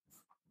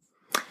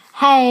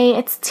Hey,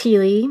 it's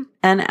Teely.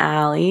 And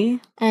Allie.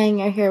 And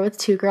you're here with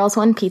Two Girls,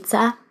 One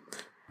Pizza.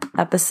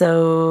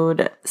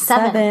 Episode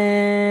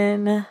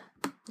 7.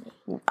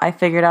 I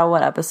figured out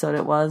what episode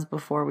it was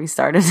before we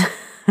started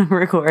to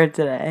record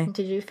today.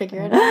 Did you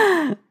figure it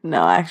out?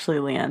 No, actually,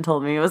 Leanne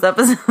told me it was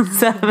episode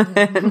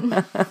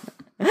 7.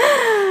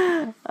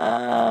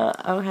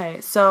 Okay,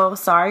 so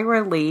sorry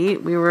we're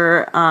late. We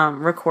were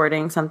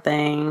recording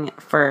something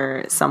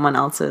for someone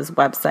else's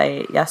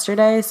website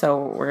yesterday,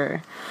 so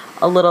we're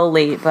a little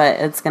late, but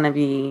it's going to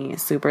be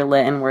super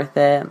lit and worth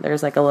it.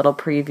 There's like a little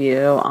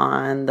preview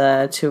on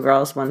the Two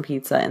Girls, One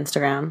Pizza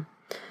Instagram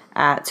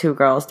at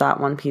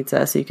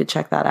twogirls.onepizza, so you could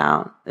check that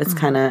out. It's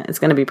it's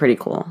going to be pretty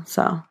cool.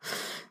 So,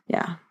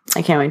 yeah,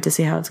 I can't wait to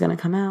see how it's going to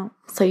come out.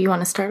 So you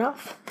want to start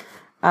off?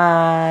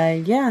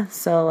 Yeah,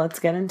 so let's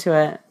get into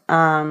it.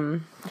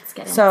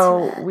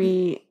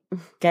 We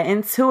get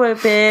into it,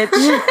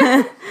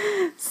 bitch.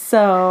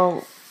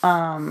 So,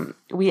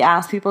 we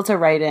asked people to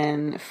write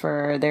in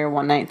for their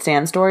one-night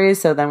stand stories,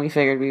 so then we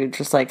figured we would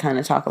just, like, kind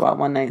of talk about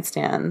one-night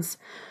stands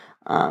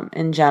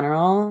in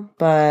general.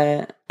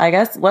 But I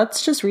guess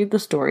let's just read the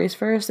stories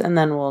first, and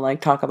then we'll,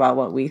 like, talk about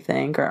what we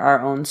think or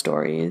our own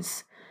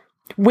stories.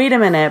 Wait a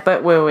minute,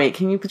 but wait.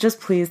 Can you just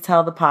please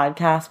tell the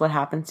podcast what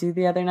happened to you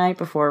the other night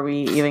before we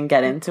even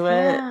get into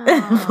it?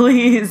 Yeah.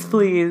 Please.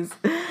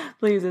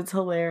 It's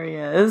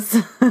hilarious.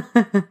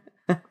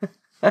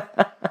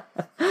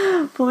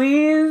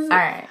 Please. All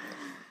right.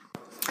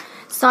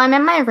 So I'm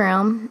in my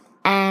room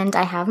and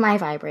I have my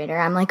vibrator.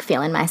 I'm like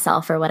feeling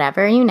myself or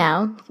whatever, you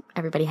know.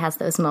 Everybody has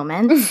those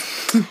moments.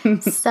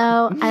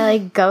 So I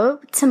like go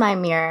to my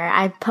mirror.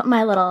 I put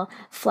my little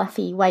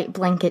fluffy white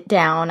blanket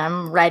down.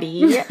 I'm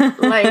ready. And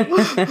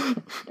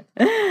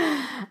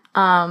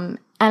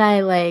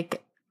I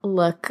like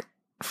look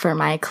for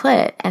my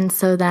clit. And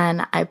so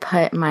then I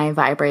put my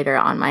vibrator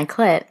on my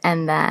clit,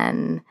 and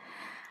then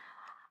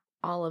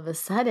all of a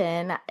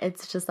sudden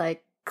it's just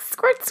like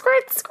squirt,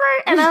 squirt,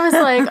 squirt. And I was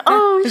like,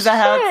 oh, shit. Is that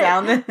how it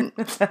sounded?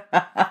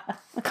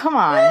 Come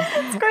on.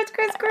 Squirt,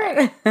 squirt,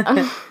 squirt.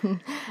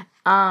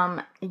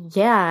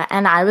 Yeah.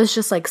 And I was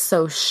just like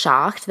so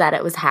shocked that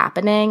it was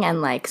happening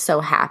and like so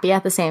happy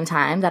at the same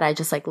time that I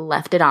just like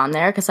left it on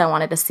there because I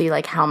wanted to see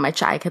like how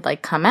much I could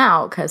like come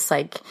out, because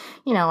like,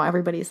 you know,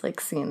 everybody's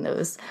like seeing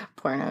those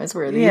pornos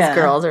where these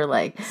girls are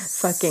like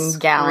fucking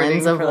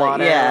gallons of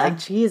water. Like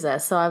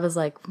Jesus. So I was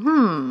like,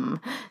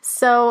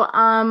 So,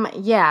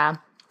 yeah.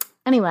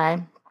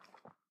 Anyway,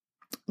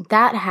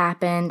 that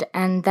happened,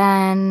 and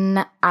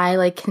then I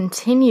like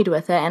continued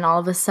with it, and all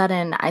of a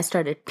sudden I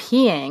started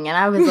peeing, and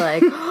I was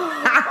like,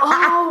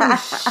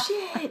 oh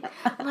shit,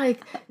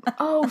 like,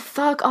 oh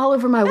fuck, all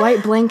over my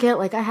white blanket.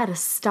 Like I had to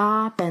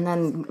stop, and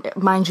then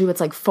mind you,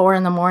 it's like 4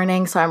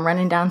 a.m, so I'm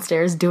running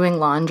downstairs doing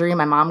laundry.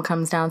 My mom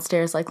comes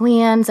downstairs like,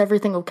 Leanne, is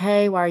everything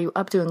okay? Why are you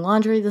up doing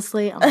laundry this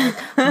late? I'm like,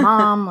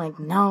 Mom, like,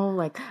 no,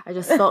 like I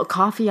just felt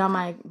coffee on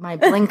my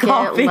blanket.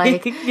 Coffee.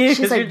 Like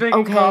she's like,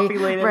 okay, coffee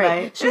late at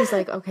right. night. She's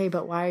like, okay,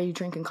 but why are you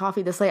drinking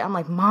coffee this late? I'm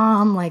like,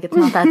 Mom, like it's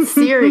not that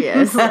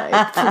serious.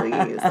 Like,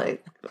 please,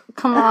 like,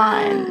 come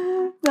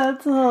on.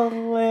 That's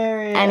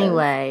hilarious.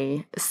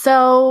 Anyway,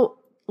 so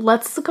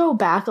let's go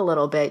back a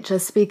little bit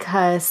just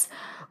because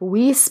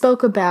we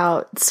spoke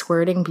about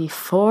squirting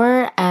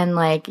before, and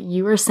like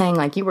you were saying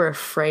like you were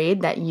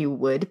afraid that you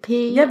would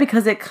pee. Yeah,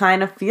 because it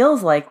kind of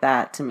feels like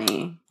that to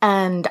me.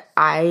 And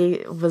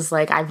I was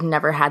like, I've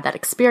never had that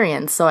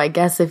experience. So I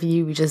guess if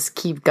you just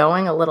keep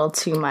going a little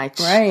too much,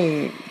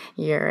 right,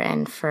 you're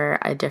in for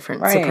a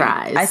different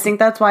surprise. I think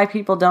that's why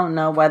people don't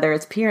know whether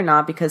it's pee or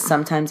not, because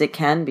sometimes it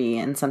can be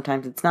and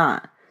sometimes it's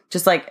not.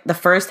 Just like the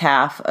first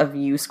half of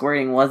you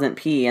squirting wasn't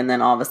pee, and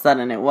then all of a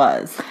sudden it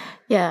was.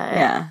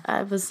 Yeah.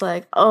 I was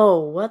like,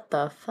 oh, what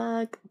the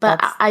fuck? But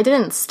I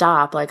didn't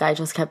stop. Like, I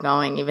just kept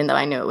going, even though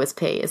I knew it was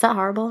pee. Is that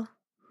horrible?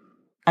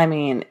 I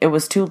mean, it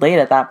was too late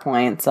at that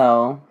point,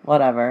 so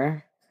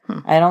whatever.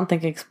 I don't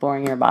think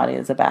exploring your body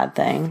is a bad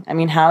thing. I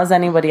mean, how is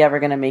anybody ever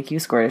going to make you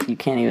squirt if you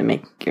can't even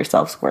make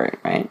yourself squirt,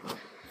 right?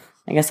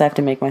 I guess I have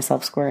to make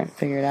myself squirt,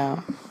 figure it out.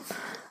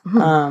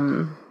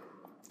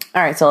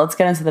 All right, so let's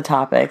get into the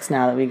topics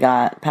now that we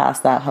got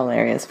past that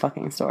hilarious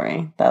fucking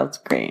story. That was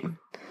great.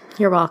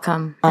 You're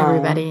welcome,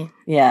 everybody.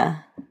 Yeah.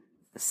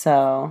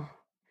 So,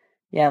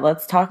 yeah,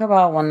 let's talk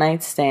about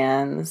one-night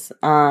stands.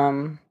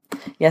 So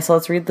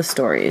let's read the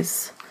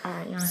stories. All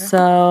right,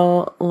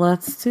 so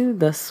let's do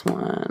this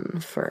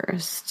one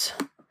first.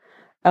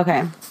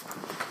 Okay.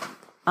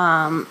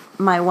 My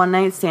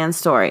one-night stand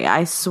story.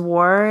 I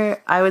swore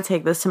I would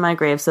take this to my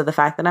grave, so the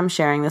fact that I'm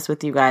sharing this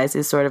with you guys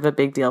is sort of a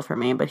big deal for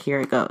me, but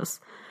here it goes.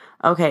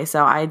 Okay,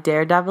 so I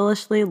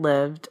daredevilishly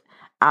lived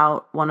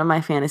out one of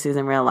my fantasies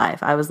in real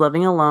life. I was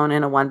living alone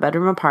in a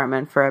 1-bedroom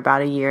apartment for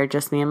about a year,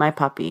 just me and my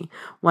puppy.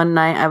 One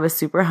night I was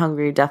super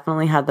hungry,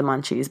 definitely had the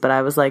munchies, but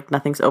I was like,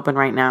 nothing's open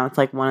right now. It's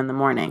like 1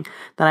 a.m.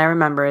 Then I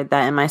remembered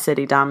that in my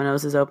city,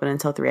 Domino's is open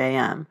until 3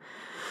 a.m.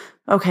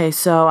 Okay,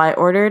 so I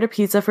ordered a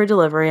pizza for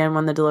delivery, and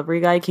when the delivery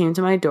guy came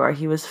to my door,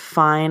 he was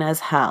fine as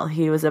hell.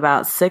 He was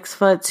about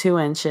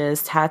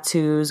 6'2",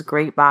 tattoos,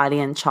 great body,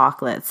 and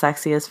chocolate,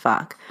 sexy as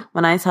fuck.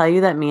 When I tell you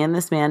that me and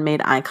this man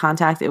made eye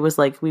contact, it was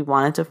like we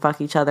wanted to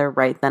fuck each other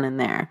right then and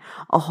there.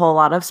 A whole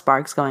lot of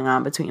sparks going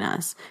on between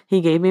us.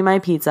 He gave me my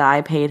pizza,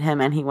 I paid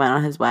him, and he went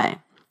on his way.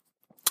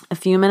 A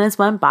few minutes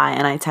went by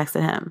and I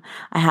texted him.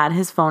 I had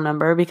his phone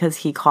number because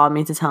he called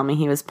me to tell me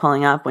he was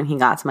pulling up when he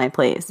got to my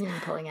place. You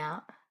mean pulling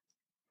out?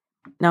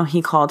 No,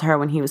 he called her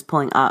when he was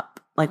pulling up,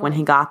 like when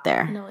he got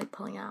there. No, like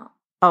pulling out.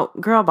 Oh,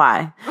 girl,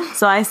 bye.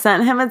 So I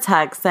sent him a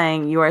text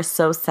saying, "You are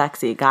so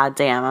sexy. God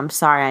damn, I'm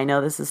sorry. I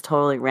know this is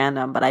totally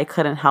random, but I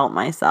couldn't help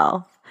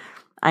myself.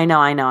 I know.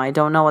 I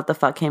don't know what the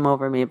fuck came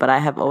over me, but I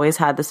have always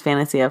had this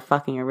fantasy of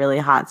fucking a really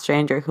hot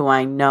stranger who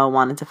I know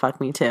wanted to fuck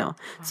me too.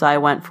 So I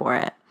went for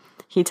it."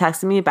 He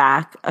texted me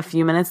back a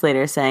few minutes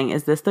later saying,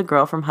 "Is this the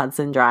girl from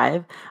Hudson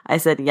Drive?" I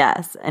said,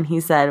 "Yes." And he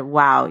said,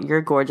 "Wow,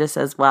 you're gorgeous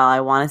as well. I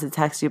wanted to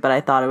text you, but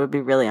I thought it would be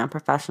really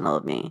unprofessional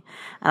of me."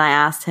 And I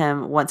asked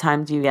him, "What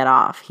time do you get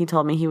off?" He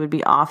told me he would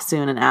be off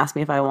soon and asked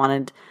me if I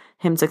wanted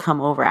him to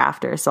come over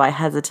after. So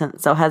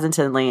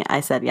hesitantly, I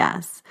said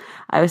yes.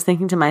 I was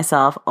thinking to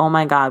myself, oh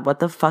my God, what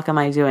the fuck am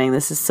I doing?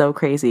 This is so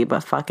crazy,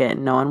 but fuck it.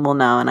 No one will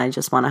know and I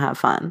just want to have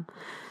fun.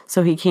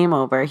 So he came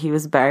over. He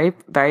was very,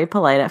 very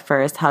polite at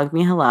first, hugged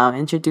me hello,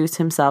 introduced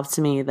himself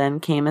to me,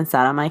 then came and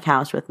sat on my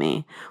couch with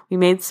me. We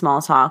made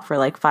small talk for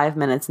like 5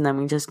 minutes and then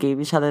we just gave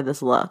each other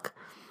this look.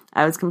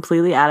 I was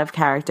completely out of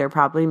character,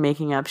 probably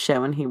making up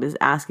shit when he was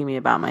asking me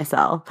about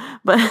myself.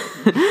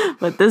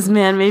 But this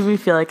man made me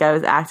feel like I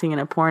was acting in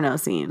a porno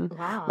scene.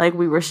 Wow. Like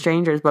we were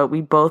strangers, but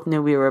we both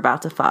knew we were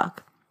about to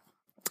fuck.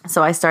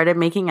 So I started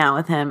making out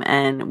with him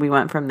and we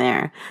went from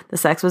there. The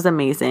sex was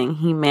amazing.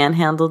 He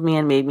manhandled me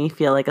and made me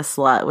feel like a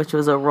slut, which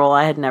was a role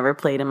I had never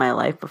played in my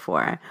life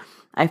before.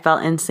 I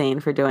felt insane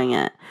for doing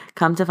it.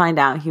 Come to find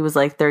out, he was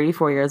like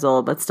 34 years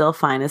old, but still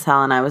fine as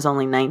hell, and I was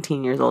only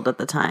 19 years old at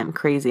the time.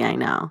 Crazy, I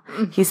know.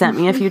 He sent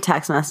me a few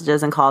text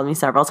messages and called me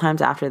several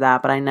times after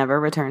that, but I never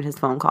returned his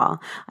phone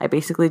call. I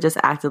basically just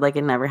acted like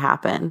it never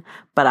happened.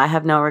 But I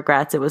have no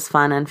regrets. It was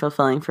fun and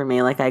fulfilling for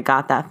me. Like I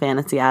got that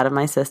fantasy out of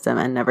my system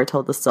and never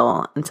told a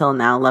soul. Until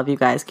now, love you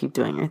guys. Keep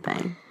doing your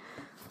thing.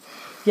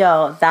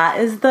 Yo, that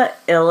is the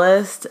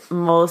illest,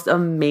 most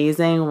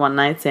amazing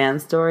one-night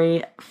stand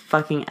story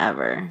fucking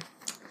ever.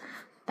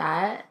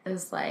 That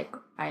is like,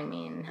 I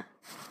mean,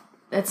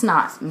 it's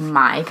not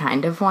my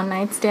kind of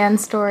one-night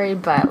stand story,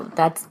 but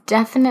that's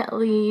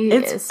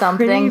definitely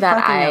something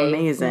that I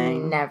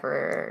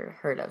never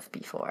heard of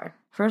before.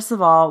 First of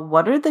all,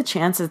 what are the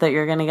chances that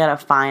you're going to get a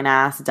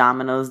fine-ass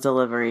Domino's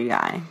delivery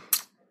guy?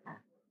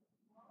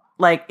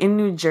 Like, in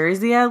New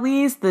Jersey, at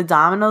least, the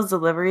Domino's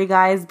delivery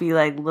guys be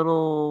like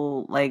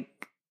little,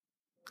 like,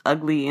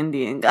 ugly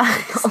Indian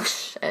guys. Oh,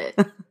 shit.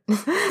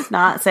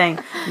 Not saying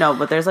no,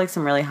 but there's like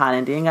some really hot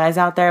Indian guys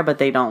out there, but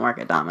they don't work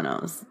at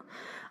Domino's.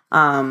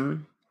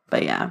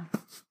 But yeah.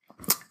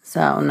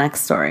 So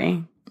next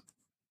story.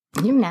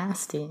 You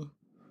nasty.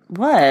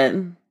 What?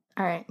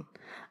 All right.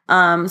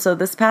 So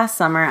this past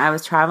summer, I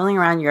was traveling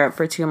around Europe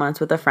for 2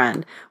 months with a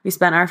friend. We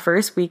spent our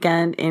first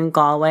weekend in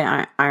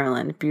Galway,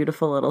 Ireland,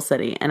 beautiful little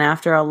city. And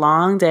after a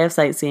long day of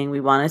sightseeing, we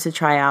wanted to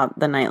try out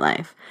the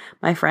nightlife.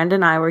 My friend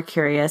and I were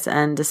curious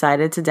and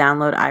decided to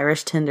download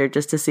Irish Tinder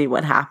just to see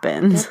what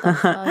happened.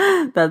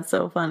 That's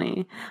so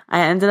funny.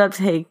 I ended up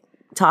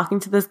talking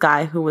to this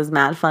guy who was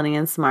mad funny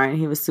and smart, and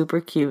he was super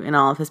cute in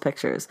all of his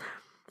pictures.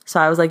 So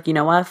I was like, you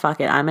know what?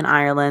 Fuck it. I'm in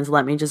Ireland.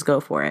 Let me just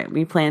go for it.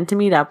 We planned to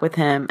meet up with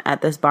him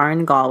at this bar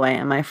in Galway,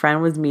 and my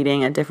friend was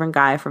meeting a different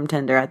guy from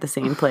Tinder at the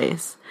same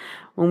place.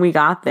 When we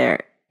got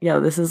there,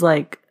 this is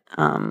like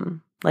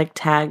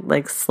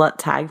slut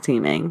tag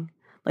teaming.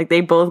 Like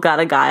they both got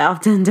a guy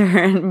off Tinder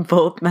and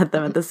both met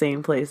them at the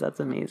same place.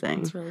 That's amazing.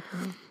 That's really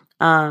funny.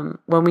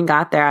 When we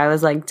got there, I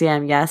was like,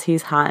 damn, yes,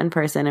 he's hot in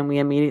person, and we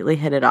immediately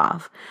hit it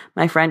off.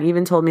 My friend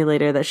even told me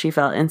later that she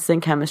felt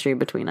instant chemistry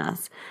between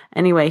us.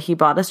 Anyway, he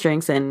bought us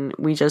drinks, and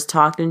we just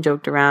talked and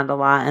joked around a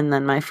lot, and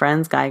then my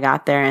friend's guy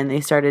got there, and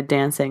they started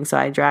dancing, so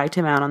I dragged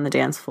him out on the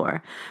dance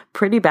floor.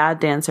 Pretty bad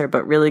dancer,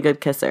 but really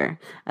good kisser.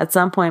 At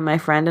some point, my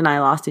friend and I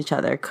lost each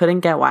other,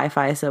 couldn't get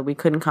Wi-Fi, so we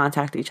couldn't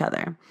contact each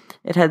other.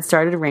 It had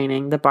started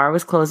raining, the bar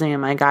was closing,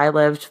 and my guy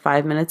lived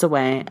 5 minutes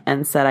away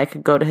and said I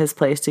could go to his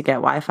place to get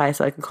Wi-Fi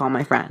so I could call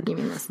my friend. You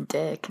mean this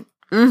dick?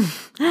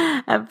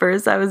 At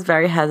first, I was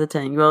very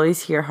hesitant. You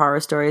always hear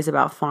horror stories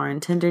about foreign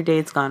Tinder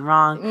dates gone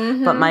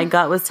wrong, but my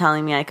gut was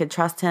telling me I could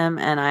trust him,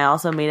 and I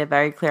also made it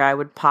very clear I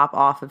would pop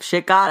off if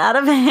shit got out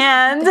of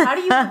hand. How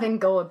do you even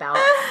go about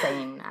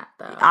saying that,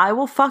 though? I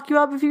will fuck you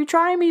up if you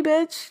try me,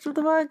 bitch. What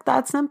the fuck?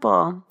 That's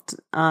simple.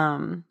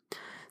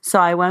 So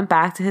I went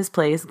back to his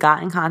place,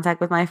 got in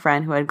contact with my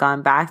friend who had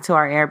gone back to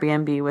our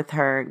Airbnb with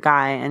her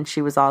guy, and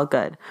she was all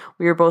good.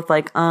 We were both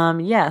like,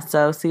 yeah,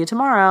 so see you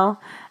tomorrow.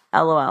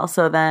 LOL.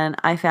 So then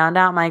I found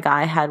out my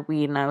guy had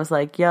weed and I was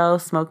like, yo,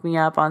 smoke me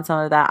up on some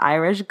of that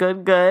Irish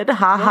good.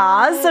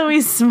 Haha. So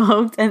we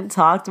smoked and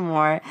talked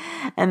more.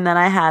 And then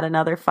I had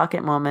another fuck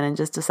it moment and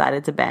just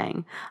decided to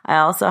bang. I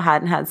also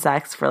hadn't had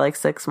sex for like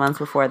 6 months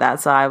before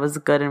that. So I was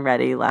good and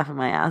ready, laughing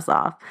my ass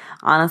off.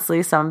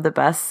 Honestly, some of the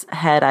best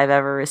head I've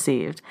ever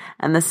received.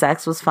 And the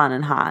sex was fun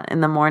and hot. In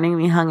the morning,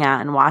 we hung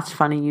out and watched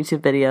funny YouTube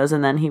videos.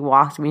 And then he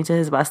walked me to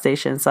his bus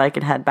station so I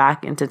could head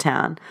back into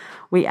town.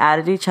 We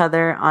added each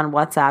other on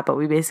WhatsApp, but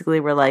we basically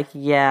were like,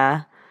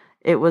 yeah,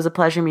 it was a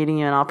pleasure meeting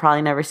you and I'll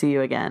probably never see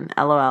you again.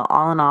 LOL.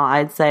 All in all,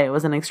 I'd say it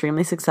was an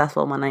extremely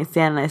successful one night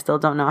stand and I still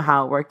don't know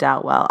how it worked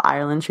out well.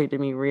 Ireland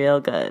treated me real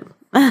good.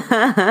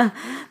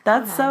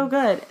 That's so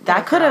good.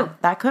 That could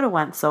have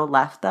went so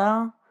left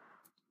though.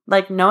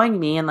 Like knowing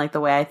me and like the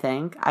way I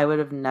think, I would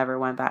have never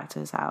went back to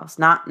his house.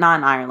 Not in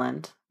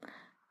Ireland.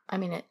 I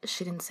mean,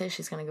 she didn't say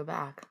she's going to go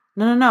back.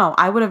 No.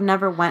 I would have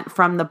never went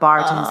from the bar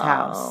to his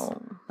house.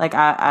 Like,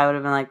 I would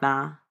have been like,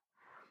 nah.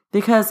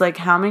 Because, like,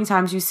 how many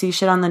times you see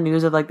shit on the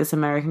news of, like, this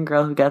American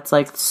girl who gets,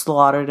 like,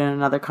 slaughtered in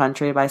another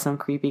country by some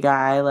creepy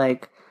guy?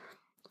 Like,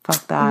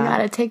 fuck that. You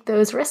gotta take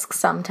those risks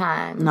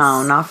sometimes.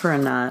 No, not for a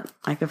nut.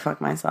 I could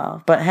fuck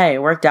myself. But, hey,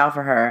 it worked out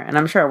for her. And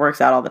I'm sure it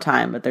works out all the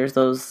time. But there's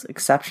those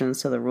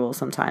exceptions to the rule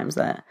sometimes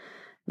that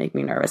make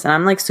me nervous. And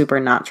I'm, like, super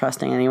not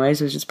trusting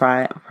anyways, which is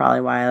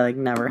probably why I, like,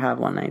 never have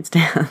one-night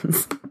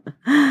stands.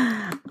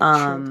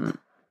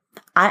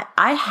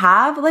 I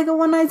have like a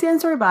one night stand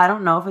story, but I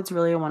don't know if it's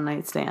really a one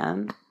night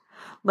stand.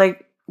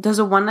 Like, does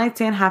a one night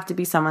stand have to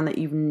be someone that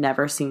you've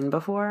never seen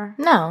before?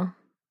 No.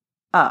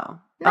 Oh.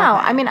 No,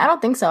 okay. I mean, I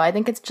don't think so. I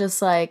think it's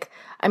just like,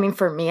 I mean,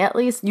 for me at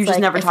least. You just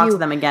like, never talk to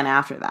them again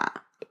after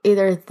that.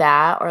 Either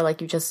that or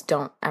like you just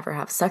don't ever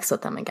have sex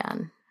with them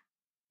again.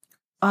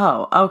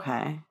 Oh,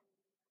 okay.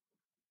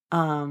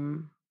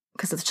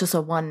 Because it's just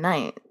a one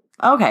night.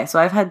 Okay, so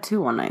I've had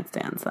 2 one night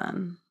stands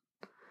then.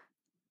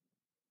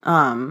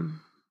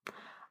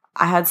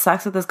 I had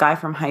sex with this guy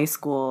from high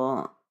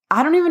school.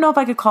 I don't even know if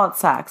I could call it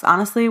sex.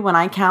 Honestly, when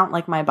I count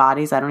like my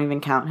bodies, I don't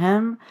even count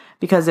him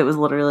because it was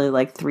literally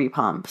like 3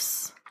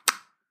 pumps.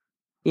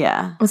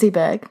 Yeah. Was he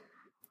big?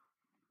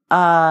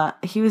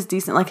 He was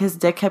decent. Like his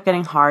dick kept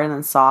getting hard and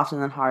then soft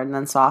and then hard and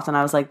then soft. And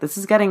I was like, this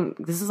is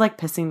like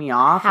pissing me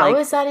off. How like,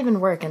 does that even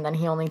work? And then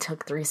he only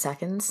took 3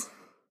 seconds?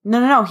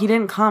 No. He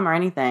didn't come or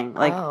anything.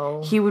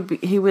 Like he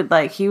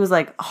was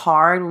like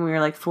hard when we were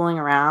like fooling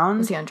around.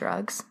 Was he on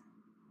drugs?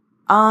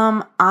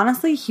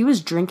 Honestly, he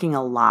was drinking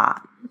a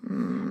lot.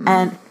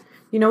 And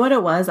you know what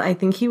it was? I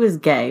think he was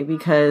gay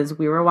because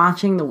we were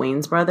watching the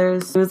Wayans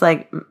Brothers. He was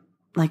like,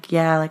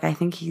 yeah, like, I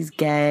think he's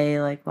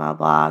gay, like, blah,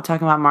 blah,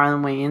 talking about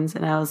Marlon Wayans.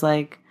 And I was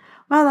like,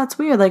 wow, that's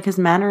weird. Like, his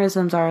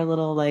mannerisms are a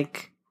little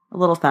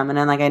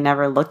feminine. Like, I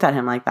never looked at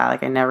him like that.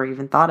 Like, I never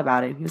even thought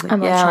about it. He was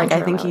like, yeah, like,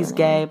 I think he's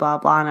gay, blah,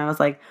 blah. And I was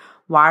like,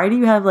 why do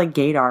you have, like,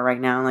 gaydar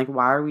right now? And, like,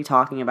 why are we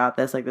talking about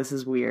this? Like, this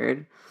is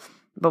weird.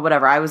 But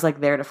whatever. I was, like,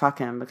 there to fuck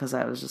him because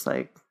I was just,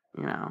 like,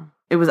 you know.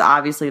 It was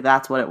obviously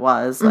that's what it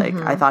was. Like,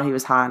 I thought he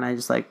was hot and I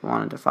just, like,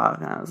 wanted to fuck.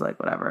 And I was like,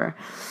 whatever.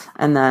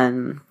 And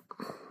then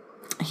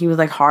he was,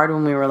 like, hard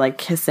when we were, like,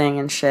 kissing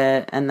and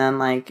shit. And then,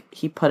 like,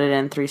 he put it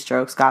in 3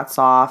 strokes, got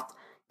soft,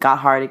 got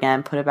hard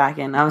again, put it back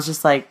in. I was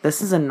just like,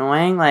 this is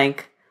annoying.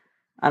 Like,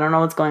 I don't know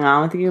what's going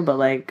on with you, but,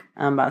 like,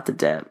 I'm about to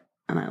dip.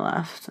 And I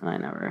left and I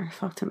never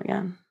fucked him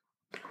again.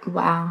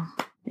 Wow.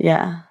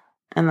 Yeah.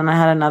 And then I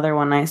had another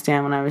one night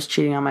stand when I was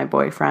cheating on my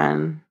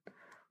boyfriend.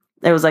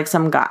 It was like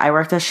some guy. I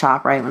worked at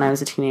ShopRite when I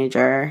was a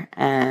teenager,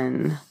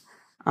 and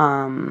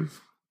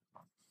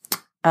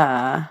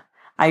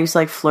I used to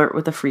like flirt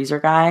with the freezer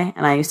guy,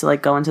 and I used to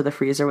like go into the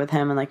freezer with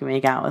him and like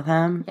make out with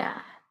him. Yeah.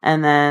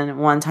 And then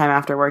one time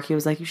after work, he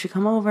was like, "You should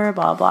come over,"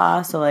 blah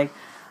blah. So like,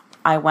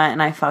 I went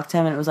and I fucked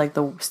him, and it was like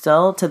the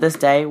still to this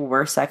day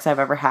worst sex I've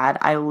ever had.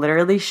 I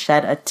literally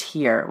shed a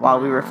tear while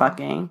we were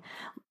fucking.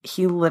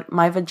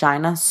 My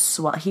vagina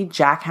he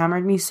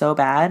jackhammered me so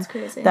bad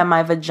that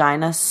my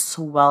vagina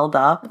swelled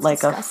up. That's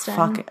like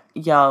disgusting.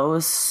 It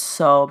was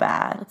so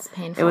bad. That's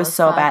painful. It was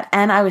so bad.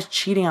 And I was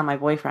cheating on my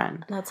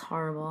boyfriend. That's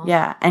horrible.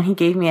 Yeah. And he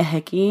gave me a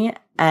hickey,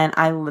 and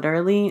I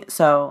literally,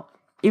 so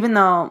even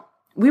though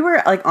we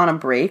were like on a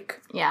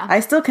break, yeah, I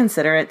still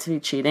consider it to be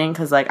cheating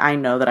because like I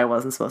know that I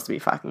wasn't supposed to be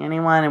fucking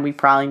anyone, and we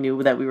probably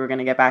knew that we were going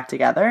to get back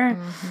together,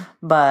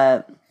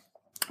 but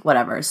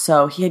whatever.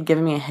 So he had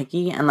given me a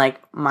hickey, and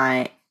like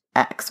my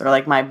ex or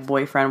like my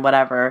boyfriend,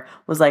 whatever,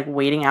 was like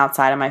waiting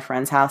outside of my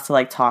friend's house to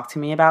like talk to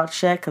me about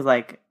shit because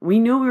like we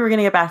knew we were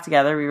gonna get back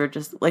together. We were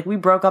just like, we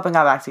broke up and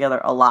got back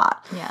together a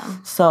lot. Yeah.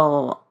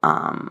 So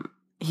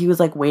he was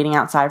like waiting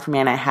outside for me,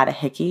 and I had a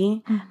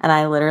hickey, and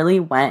I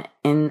literally went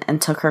in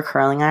and took her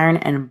curling iron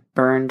and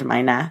burned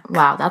my neck.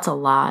 Wow, that's a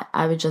lot.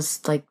 I would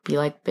just like be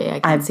like, babe, I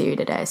can't see you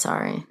today,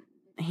 sorry.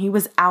 He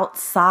was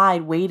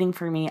outside waiting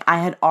for me. I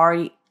had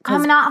already,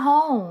 I'm not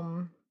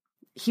home.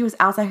 He was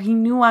outside. He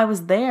knew I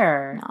was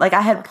there. No, like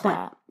I had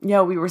planned.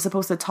 We were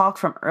supposed to talk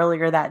from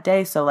earlier that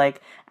day. So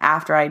like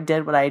after I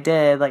did what I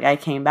did, like I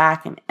came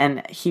back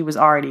and he was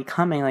already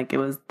coming. Like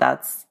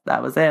that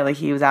was it. Like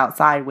he was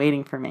outside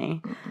waiting for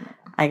me.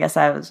 I guess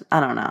I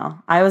don't know.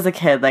 I was a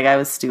kid. Like, I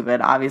was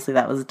stupid. Obviously,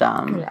 that was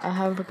dumb. Yeah, I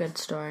have a good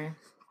story.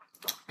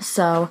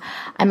 So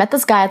I met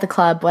this guy at the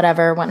club,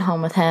 whatever, went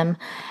home with him,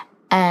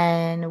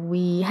 and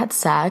we had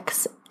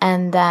sex,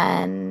 and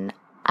then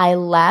I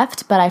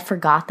left, but I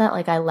forgot that,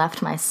 like, I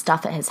left my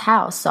stuff at his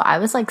house. So I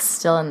was, like,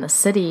 still in the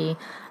city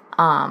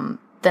the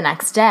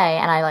next day,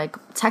 and I, like,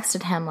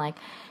 texted him, like,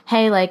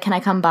 hey, like, can I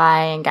come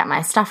by and get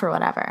my stuff or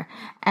whatever?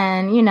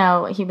 And, you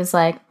know, he was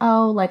like,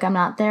 oh, like, I'm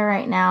not there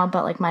right now,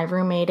 but, like, my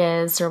roommate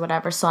is or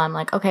whatever. So I'm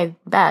like, okay,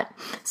 bet.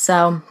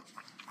 So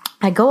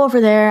I go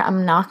over there,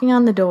 I'm knocking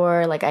on the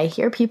door, like, I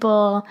hear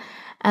people,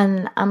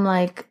 and I'm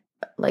like,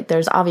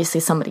 there's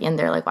obviously somebody in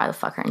there, like, why the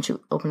fuck aren't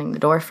you opening the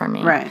door for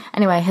me? Right.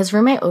 Anyway, his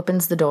roommate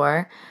opens the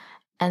door,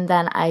 and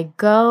then I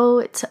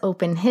go to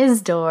open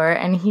his door,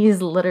 and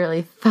he's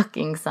literally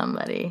fucking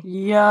somebody.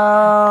 Yo.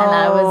 And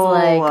I was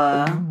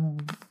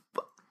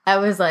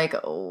like,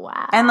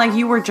 wow. And, like,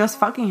 you were just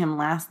fucking him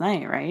last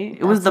night, right?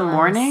 It was the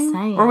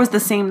morning? Or was the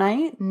same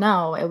night?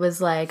 No, it was,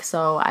 like,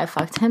 so I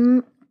fucked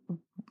him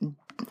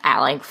at,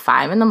 like,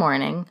 5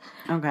 a.m.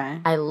 Okay.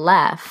 I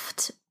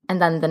left,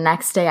 and then the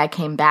next day I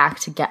came back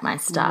to get my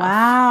stuff.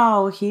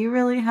 Wow, he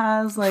really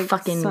has, like...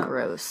 Fucking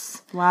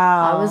gross.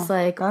 Wow. I was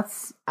like...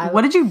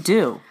 what did you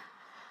do?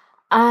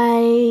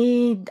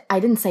 I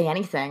didn't say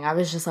anything. I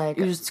was just like...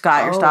 You just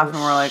got your stuff and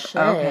were like, shit.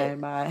 okay,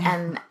 bye.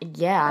 And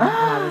yeah,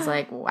 and I was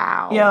like,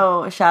 wow.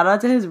 Yo, shout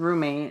out to his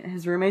roommate.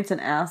 His roommate's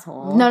an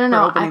asshole. No.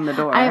 For opening the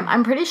door.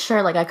 I'm pretty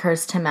sure, like, I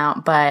cursed him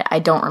out, but I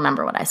don't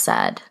remember what I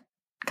said.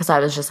 Because I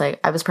was just like,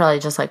 I was probably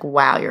just like,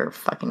 wow, you're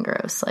fucking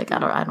gross. Like, I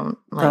don't,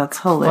 like, that's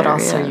hilarious. What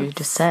else are you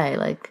to say?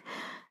 Like,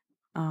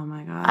 oh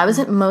my God. I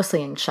was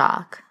mostly in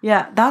shock.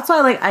 Yeah, that's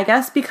why, like, I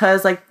guess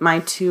because, like, my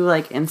 2,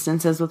 like,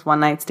 instances with one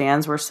night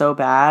stands were so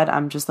bad,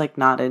 I'm just, like,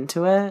 not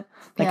into it.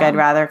 Like, yeah. I'd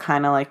rather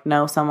kind of, like,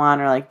 know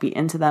someone or, like, be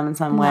into them in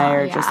some way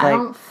or just,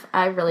 like...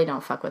 I really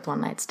don't fuck with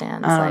one night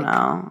stands. I don't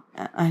know.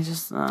 I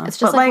just... It's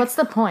just, like, what's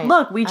the point?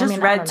 Look, we just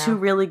read 2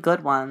 really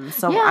good ones.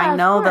 So yeah, I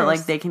know that,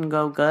 like, they can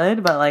go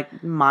good, but,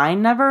 like,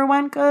 mine never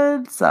went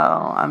good. So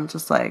I'm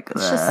just, like...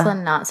 It's just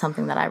not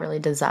something that I really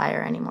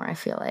desire anymore, I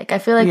feel like.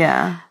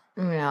 Yeah.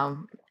 You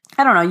know...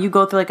 I don't know. You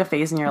go through, like, a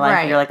phase in your life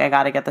where you're like, I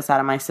gotta get this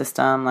out of my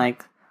system.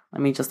 Like,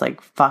 let me just,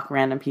 like, fuck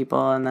random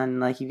people. And then,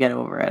 like, you get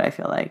over it, I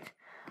feel like.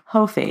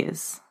 Hoe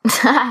phase.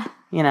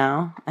 You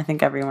know? I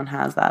think everyone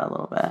has that a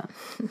little bit.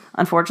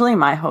 Unfortunately,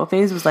 my hoe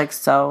phase was, like,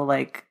 so,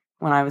 like,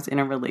 when I was in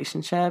a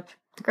relationship.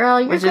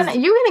 Girl, you're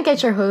gonna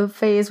get your hoe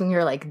phase when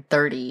you're, like,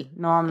 30.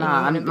 No, I'm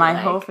not. My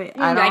hoe phase...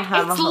 I don't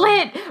have it's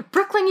lit!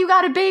 Brooklyn, you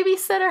got a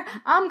babysitter?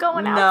 I'm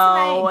going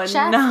out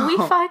tonight. Jeff, we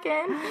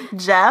fucking...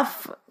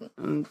 Jeff?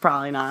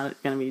 Probably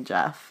not gonna be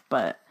Jeff,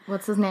 but...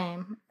 What's his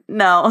name?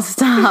 No,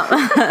 stop.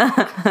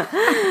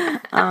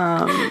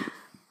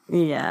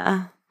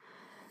 Yeah.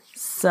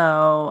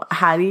 So,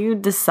 how do you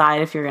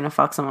decide if you're gonna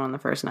fuck someone on the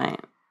first night?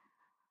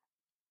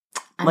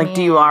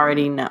 Do you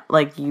already know?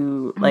 Like,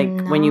 you, like,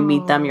 when you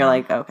meet them, you're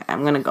like, okay,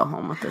 I'm gonna go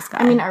home with this guy.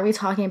 I mean, are we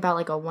talking about,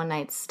 like, a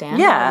one-night stand?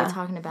 Yeah. Or are we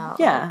talking about,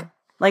 yeah.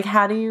 Like,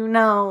 how do you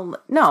know?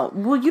 No,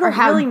 well, you don't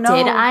really know.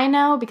 Did I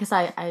know? Because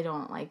I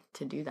don't like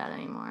to do that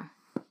anymore.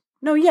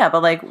 No, yeah,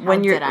 but, like,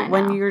 when you're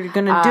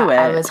gonna do it.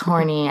 I was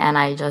horny, and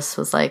I just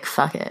was like,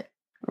 fuck it.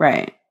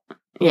 Right.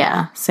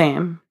 Yeah,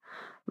 same.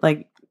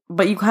 Like,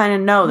 but you kind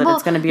of know that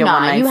it's going to be a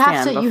one-night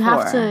stand before. You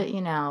have to,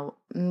 you know,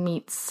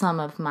 meet some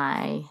of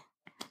my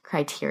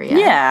criteria.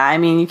 Yeah, I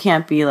mean, you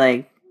can't be,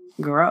 like,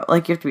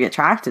 like, you have to be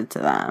attracted to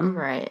them.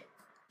 Right.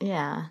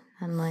 Yeah,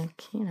 and,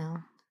 like, you know.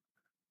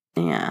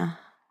 Yeah.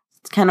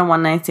 Can a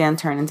one-night stand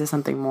turn into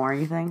something more,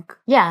 you think?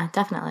 Yeah,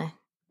 definitely.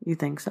 You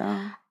think so?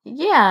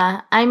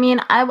 Yeah, I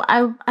mean,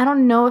 I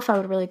don't know if I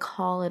would really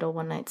call it a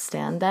one-night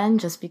stand then,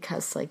 just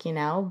because, like, you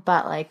know,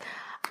 but, like...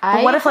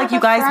 But what if, like, you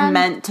guys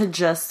meant to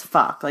just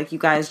fuck? Like, you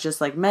guys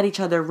just, like, met each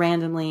other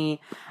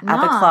randomly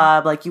at the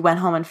club. Like, you went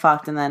home and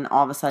fucked, and then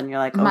all of a sudden you're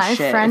like, oh,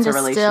 shit, it's a relationship. My friend is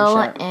still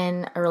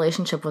in a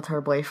relationship with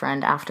her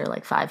boyfriend after,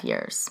 like, 5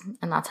 years.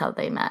 And that's how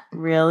they met.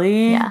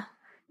 Really? Yeah.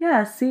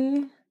 Yeah,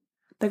 see?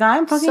 The guy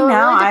I'm fucking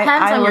now, it really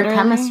depends on your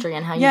chemistry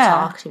and how you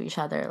talk to each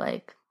other.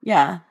 Like,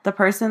 yeah, the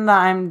person that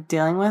I'm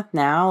dealing with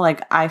now,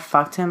 like, I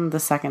fucked him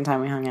the second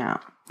time we hung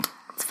out.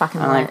 It's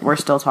fucking lit. Like, we're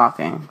still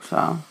talking,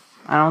 so...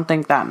 I don't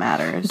think that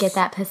matters. Get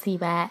that pussy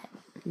wet.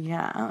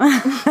 Yeah.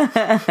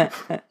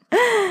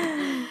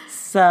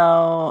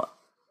 So,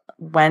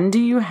 when do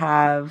you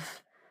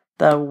have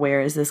the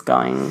where is this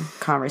going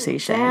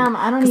conversation? Damn,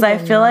 I don't Because I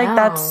feel like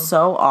that's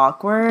so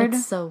awkward.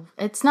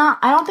 It's not,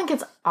 I don't think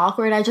it's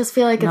awkward. I just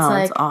feel like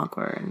it's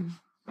awkward.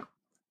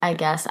 I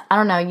guess. I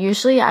don't know.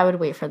 Usually I would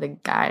wait for the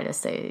guy to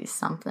say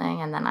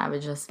something and then I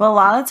would just... But a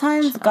lot of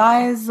times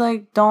guys,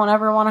 like, don't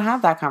ever want to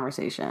have that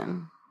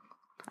conversation.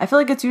 I feel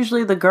like it's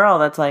usually the girl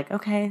that's like,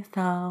 okay,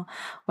 so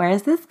where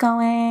is this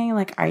going?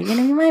 Like, are you going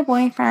to be my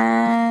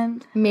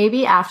boyfriend?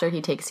 Maybe after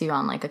he takes you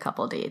on, like, a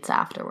couple dates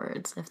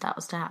afterwards, if that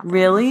was to happen.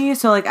 Really?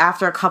 So, like,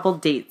 after a couple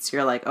dates,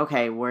 you're like,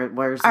 okay, where's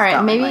this all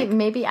right, going?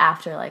 maybe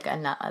after, like,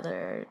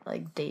 another,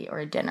 like, date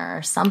or dinner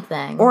or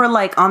something. Or,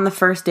 like, on the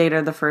first date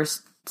or the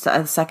first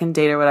a second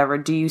date or whatever,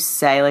 do you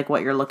say like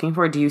what you're looking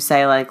for? Do you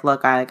say like,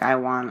 look,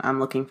 I'm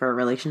looking for a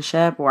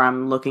relationship, or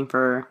I'm looking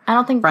for I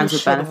don't think friends you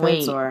with should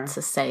benefits, wait or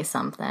to say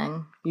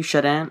something. You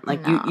shouldn't?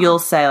 Like No. you'll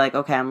say like,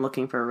 okay, I'm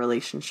looking for a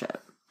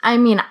relationship. I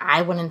mean,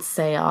 I wouldn't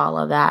say all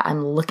of that.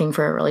 I'm looking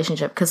for a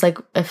relationship. Because, like,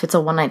 if it's a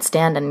one-night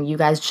stand and you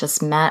guys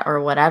just met or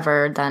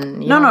whatever, then...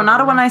 No, not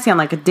a one-night stand.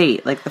 Like a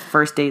date. Like the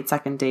first date,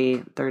 second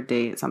date, third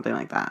date, something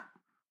like that.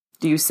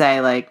 Do you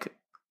say, like,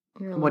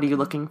 what are you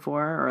looking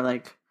for? Or,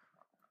 like,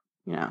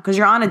 you know... Because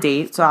you're on a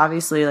date, so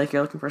obviously, like,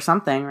 you're looking for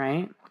something,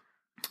 right?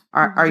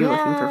 Are you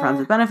looking for friends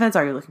with benefits?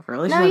 Are you looking for a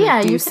relationship? No,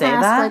 yeah, do you can say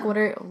ask, that? like, what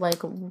are,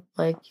 like,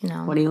 you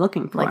know... What are you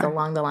looking for? Like,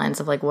 along the lines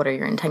of, like, what are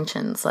your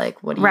intentions?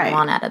 Like, what do you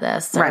want out of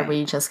this? Or are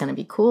we just going to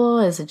be cool?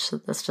 Is it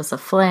just a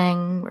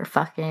fling? We're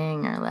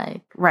fucking? Or,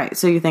 like... Right,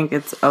 so you think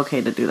it's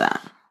okay to do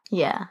that?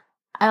 Yeah.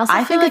 I also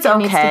feel think like it's it okay.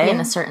 needs to be in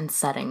a certain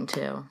setting,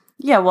 too.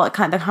 Yeah, well,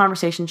 the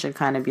conversation should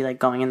kind of be, like,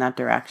 going in that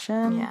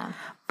direction. Yeah.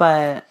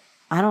 But...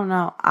 I don't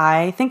know.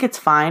 I think it's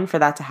fine for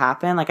that to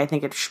happen. Like, I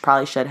think it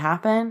probably should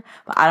happen.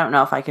 But I don't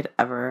know if I could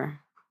ever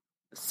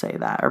say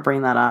that or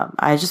bring that up.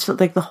 I just feel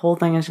like the whole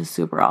thing is just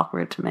super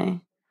awkward to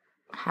me.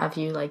 Have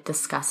you, like,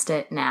 discussed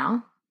it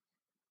now?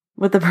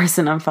 With the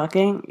person I'm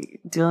fucking,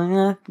 dealing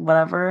with,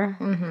 whatever.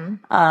 Mm-hmm.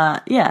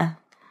 Yeah.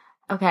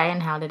 Okay,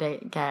 and how did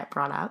it get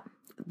brought up?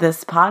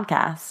 This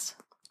podcast.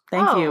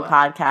 Thank you,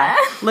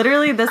 podcast.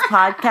 Literally, this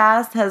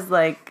podcast has,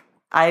 like...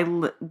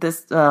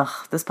 this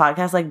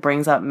podcast like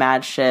brings up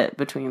mad shit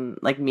between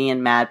like me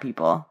and mad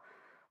people,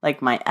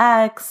 like my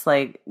ex,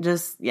 like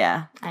just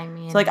I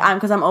mean, so like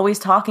because I'm always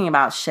talking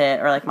about shit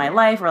or like my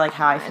life or like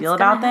how I feel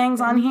about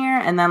things on here,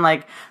 and then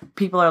like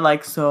people are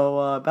like, so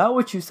about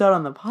what you said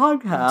on the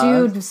podcast,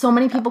 dude. So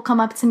many people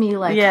come up to me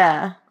like,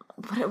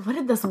 What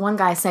did this one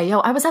guy say? Yo,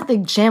 I was at the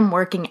gym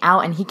working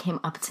out and he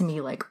came up to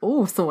me like,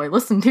 oh, so I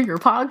listened to your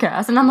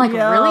podcast. And I'm like,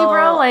 really,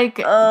 bro? Like,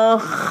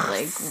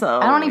 so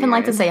I don't even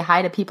like to say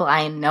hi to people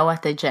I know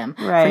at the gym.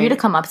 Right. For you to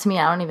come up to me,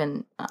 I don't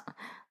even...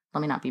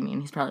 let me not be mean.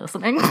 He's probably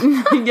listening.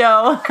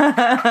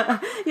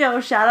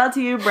 Yo, shout out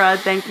to you, bro.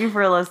 Thank you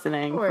for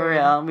listening. For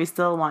real. We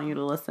still want you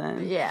to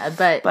listen. Yeah,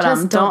 but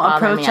just don't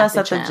approach us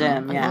at the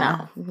gym.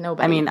 Yeah. No,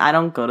 nobody. I mean, I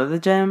don't go to the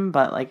gym,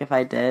 but like if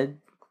I did...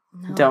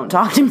 No, don't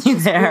talk to me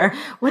there.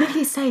 Weird. What did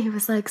he say? He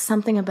was like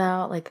something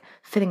about like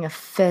fitting a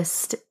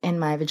fist in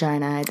my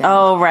vagina. I think.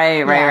 Oh,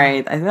 right.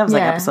 I think that was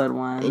like episode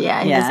 1.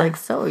 Yeah, he was like,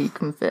 so you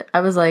can fit.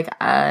 I was like,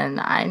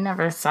 I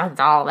never said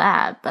all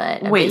that.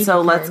 But wait, so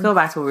let's go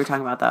back to what we were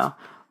talking about though.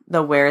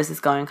 The where is this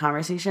going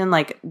conversation.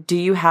 Like, do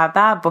you have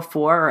that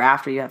before or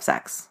after you have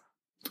sex?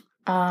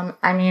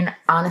 I mean,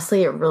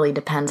 honestly, it really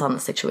depends on the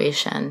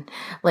situation.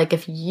 Like,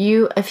 if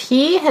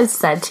he has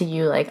said to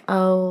you, like,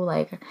 oh,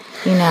 like,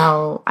 you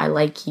know, I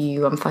like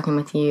you, I'm fucking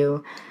with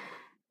you,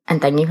 and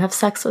then you have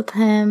sex with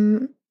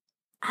him,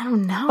 I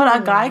don't know.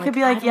 But a guy could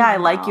be like, I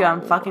like you,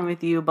 I'm fucking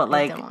with you, but,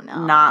 like,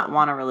 not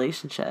want a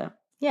relationship.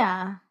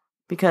 Yeah.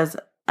 Because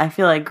I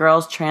feel like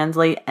girls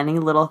translate any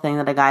little thing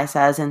that a guy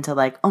says into,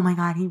 like, oh my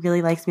God, he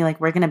really likes me, like,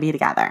 we're gonna be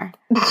together.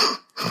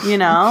 You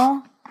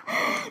know?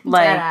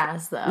 Like,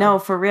 deadass, though. No,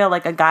 for real.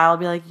 Like, a guy will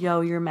be like,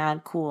 yo, you're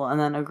mad cool. And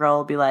then a girl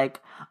will be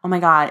like, oh my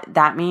God,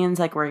 that means,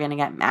 like, we're gonna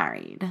get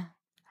married.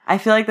 I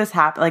feel like this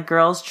happens. Like,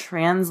 girls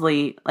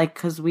translate, like,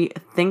 because we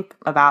think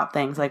about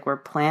things. Like, we're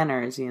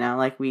planners, you know?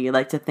 Like, we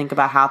like to think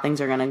about how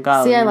things are gonna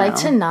go. See, I like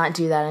to not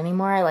do that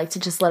anymore. I like to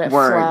just let it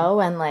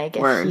flow. And, like,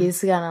 if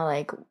he's gonna,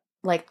 like,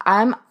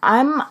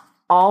 I'm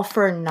all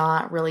for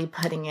not really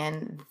putting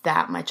in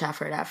that much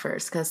effort at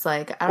first, because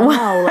like I don't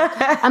know, like,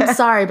 I'm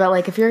sorry, but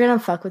like if you're gonna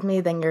fuck with me,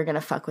 then you're gonna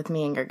fuck with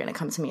me and you're gonna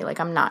come to me. Like,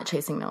 I'm not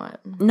chasing no one.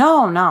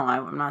 No,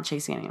 I'm not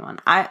chasing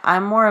anyone.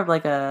 I'm more of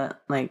like a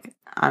like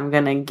I'm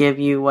gonna give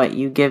you what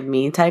you give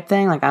me type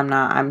thing. Like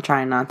I'm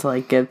trying not to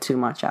like give too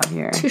much out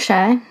here. Touche.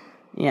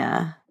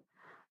 Yeah.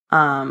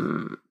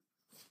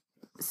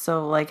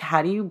 So like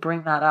how do you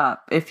bring that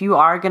up if you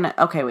are gonna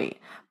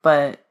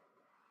but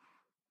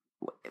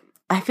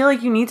I feel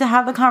like you need to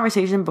have the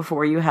conversation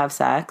before you have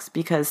sex,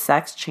 because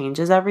sex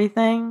changes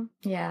everything.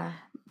 Yeah.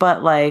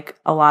 But, like,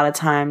 a lot of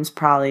times,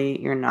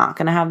 probably, you're not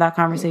going to have that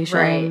conversation.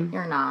 Right,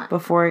 you're not.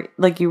 Before,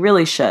 like, you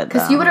really should,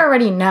 because you would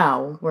already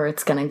know where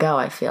it's going to go,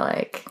 I feel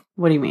like.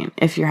 What do you mean?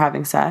 If you're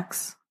having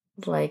sex?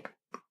 Like.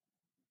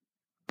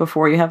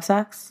 Before you have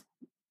sex?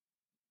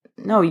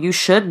 No, you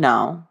should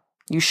know.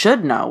 You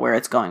should know where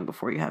it's going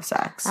before you have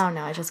sex. Oh,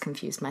 no, I just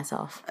confused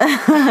myself.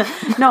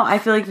 No, I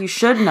feel like you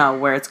should know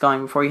where it's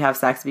going before you have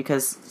sex,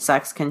 because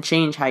sex can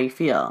change how you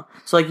feel.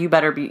 So, like,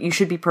 you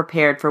should be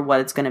prepared for what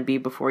it's going to be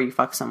before you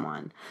fuck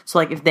someone. So,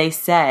 like, if they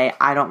say,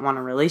 I don't want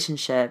a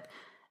relationship,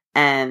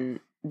 and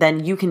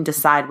then you can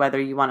decide whether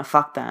you want to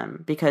fuck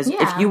them. Because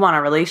if you want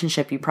a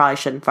relationship, you probably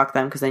shouldn't fuck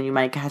them, because then you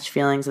might catch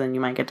feelings and then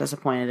you might get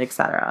disappointed,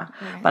 etc.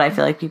 Right. But I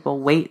feel like people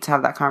wait to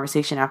have that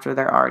conversation after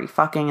they're already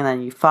fucking, and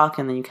then you fuck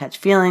and then you catch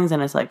feelings,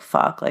 and it's like,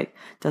 fuck, like,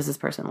 does this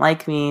person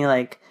like me?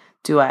 Like,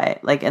 do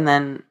I, like, and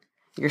then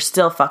you're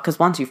still fuck, because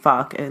once you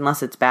fuck,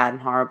 unless it's bad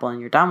and horrible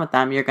and you're done with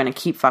them, you're going to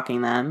keep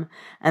fucking them,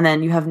 and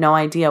then you have no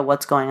idea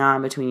what's going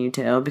on between you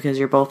two, because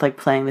you're both, like,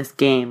 playing this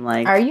game,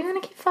 like... Are you going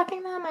to keep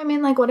fucking them? I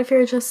mean, like, what if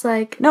you're just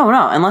like... No,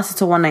 unless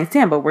it's a one-night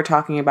stand, but we're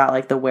talking about,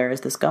 like, the where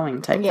is this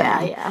going type thing.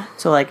 Yeah.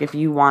 So, like, if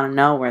you want to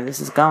know where this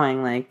is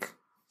going, like,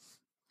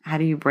 how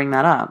do you bring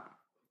that up?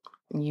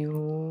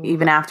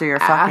 Even after you're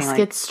fucking, ask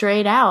it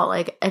straight out.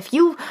 Like,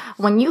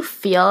 when you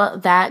feel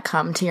that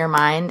come to your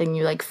mind and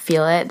you, like,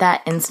 feel it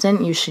that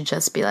instant, you should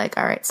just be like,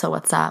 all right, so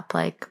what's up?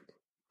 Like,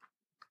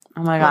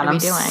 oh my God,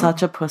 I'm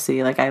such a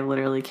pussy. Like, I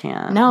literally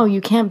can't. No,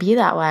 you can't be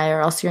that way,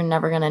 or else you're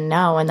never going to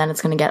know, and then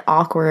it's going to get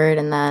awkward,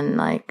 and then,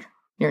 like,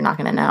 you're not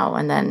going to know.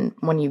 And then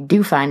when you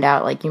do find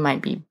out, like, you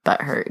might be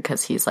butthurt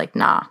because he's like,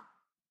 nah.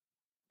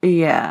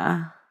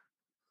 Yeah.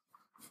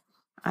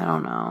 I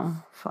don't know.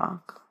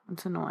 Fuck.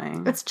 It's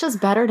annoying. It's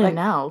just better to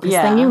know, because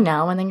then you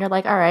know, and then you're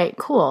like, all right,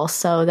 cool.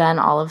 So then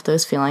all of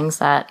those feelings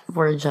that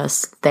were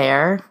just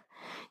there,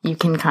 you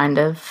can kind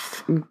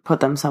of... put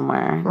them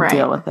somewhere and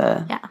deal with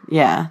it.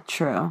 Yeah,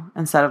 true.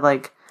 Instead of,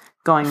 like,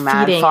 going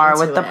mad far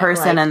with the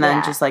person, like, and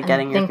then just, like,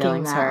 getting your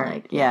feelings hurt.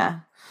 Like, yeah.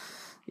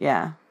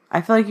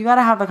 I feel like you got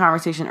to have the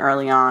conversation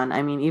early on.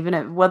 I mean, even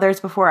if, whether it's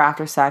before or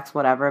after sex,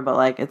 whatever, but,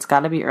 like, it's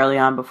got to be early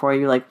on before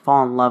you, like,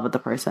 fall in love with the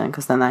person,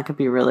 because then that could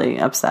be really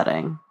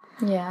upsetting.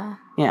 Yeah.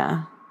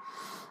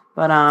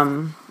 But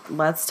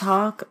let's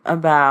talk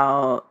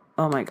about,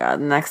 oh my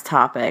God, next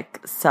topic,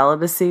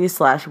 celibacy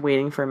 /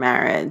 waiting for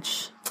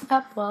marriage.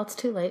 Well, it's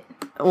too late.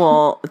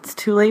 Well, it's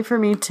too late for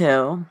me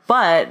too,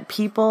 but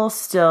people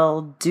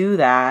still do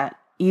that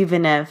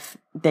even if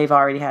they've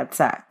already had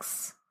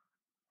sex.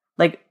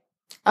 Like,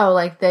 oh,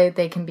 like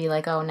they can be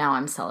like, oh, now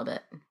I'm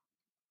celibate.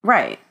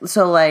 Right.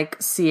 So,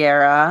 like,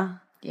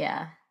 Sierra.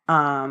 Yeah.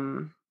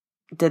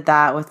 Did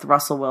that with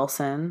Russell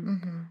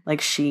Wilson. Mm-hmm.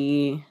 Like,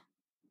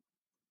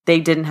 they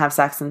didn't have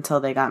sex until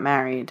they got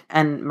married.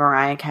 And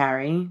Mariah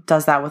Carey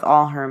does that with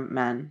all her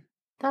men.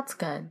 That's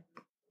good.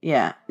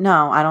 Yeah.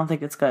 No, I don't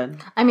think it's good.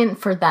 I mean,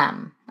 for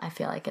them, I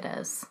feel like it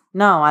is.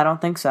 No, I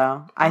don't think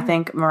so. I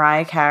think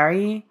Mariah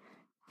Carey,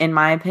 in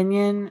my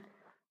opinion,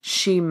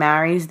 she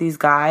marries these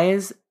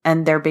guys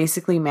and they're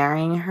basically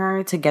marrying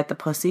her to get the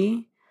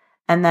pussy.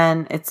 And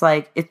then it's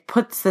like, it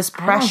puts this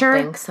pressure. I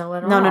don't think so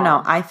at all.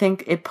 No. I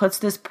think it puts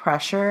this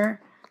pressure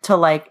to,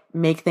 like,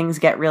 make things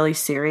get really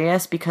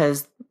serious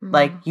because,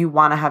 like, you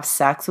want to have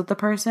sex with the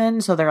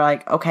person. So they're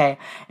like, okay,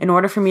 in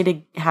order for me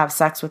to have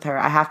sex with her,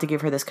 I have to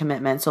give her this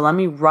commitment. So let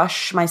me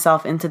rush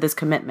myself into this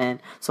commitment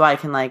so I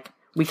can, like,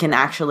 we can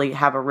actually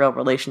have a real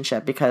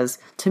relationship. Because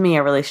to me,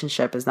 a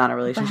relationship is not a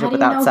relationship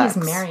without sex. But how do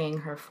you know he's marrying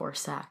her for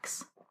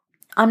sex?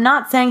 I'm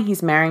not saying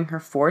he's marrying her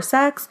for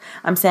sex.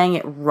 I'm saying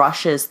it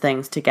rushes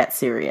things to get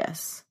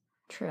serious.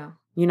 True.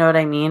 You know what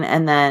I mean?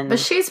 And then... But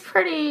she's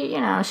pretty,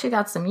 she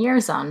got some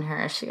years on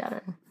her. She got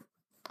her...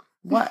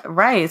 What?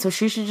 Right. So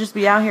she should just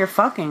be out here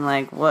fucking.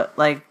 Like, what?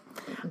 Like,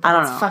 I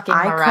don't know. Fucking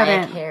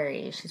Mariah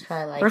Carey. She's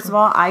probably like... First of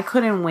all, I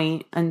couldn't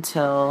wait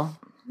until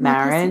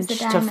marriage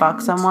to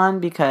fuck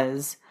someone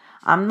because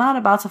I'm not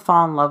about to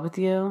fall in love with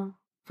you,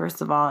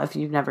 first of all, if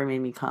you've never made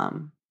me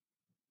come.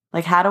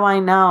 Like, how do I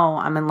know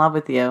I'm in love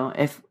with you?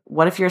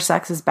 What if your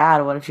sex is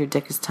bad? What if your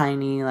dick is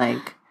tiny?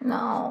 Like...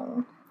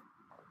 No.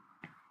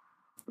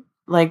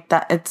 Like,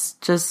 that, it's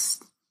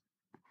just...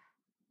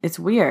 It's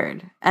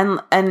weird. And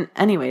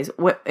anyways,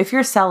 if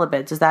you're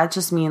celibate, does that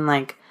just mean,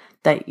 like,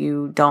 that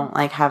you don't,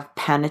 like, have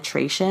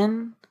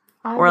penetration?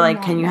 Or,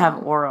 like, can you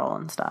have oral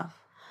and stuff?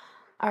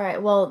 All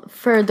right. Well,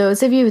 for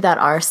those of you that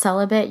are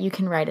celibate, you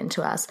can write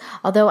into us.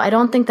 Although I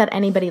don't think that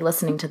anybody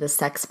listening to this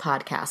sex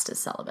podcast is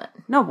celibate.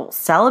 No, well,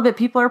 celibate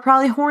people are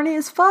probably horny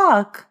as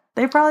fuck.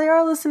 They probably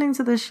are listening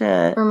to this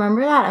shit.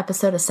 Remember that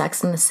episode of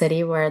Sex and the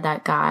City where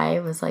that guy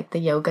was, like, the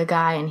yoga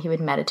guy and he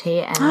would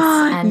meditate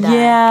and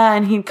yeah,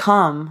 and he'd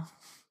come.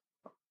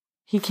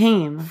 He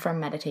came. From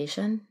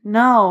meditation?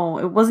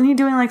 No. Wasn't he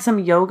doing, like, some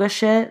yoga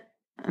shit?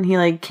 And he,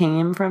 like,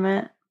 came from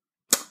it?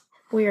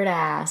 Weird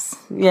ass.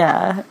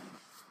 Yeah.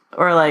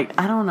 Or, like,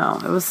 I don't know.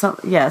 It was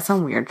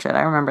some weird shit.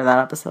 I remember that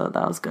episode.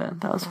 That was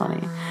good. That was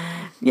funny.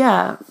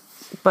 Yeah.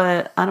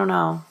 But I don't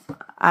know.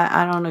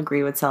 I don't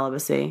agree with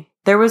celibacy.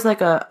 There was,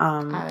 like, a,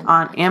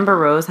 on Amber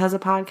Rose has a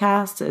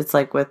podcast. It's,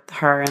 like, with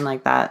her and,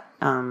 like, that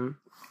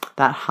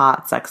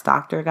hot sex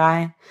doctor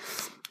guy.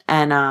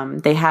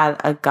 And they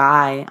had a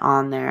guy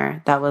on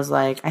there that was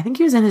like, I think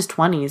he was in his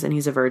 20s and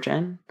he's a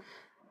virgin.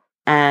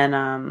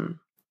 And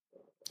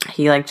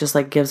he, like, just,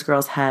 like, gives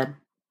girls head.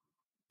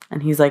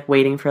 And he's, like,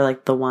 waiting for,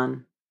 like, the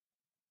one.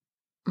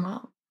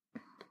 Well.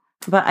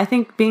 But I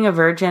think being a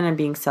virgin and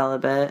being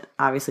celibate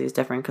obviously is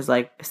different. Because,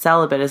 like,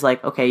 celibate is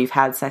like, okay, you've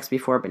had sex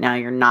before, but now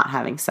you're not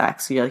having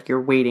sex. So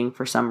you're waiting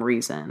for some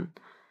reason.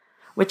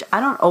 Which I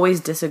don't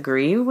always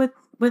disagree with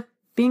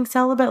being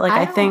celibate. Like,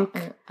 I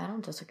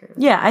don't disagree with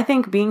that. I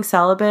think being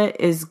celibate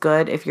is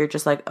good if you're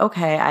just like,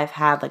 okay, I've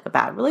had, like, a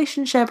bad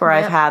relationship or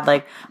I've had,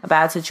 like, a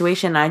bad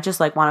situation and I just,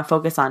 like, want to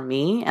focus on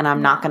me and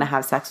I'm not going to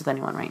have sex with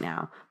anyone right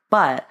now.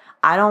 But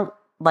I don't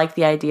like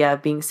the idea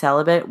of being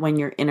celibate when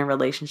you're in a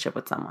relationship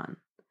with someone.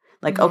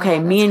 Like, okay,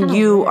 me and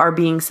you are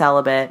being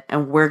celibate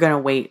and we're going to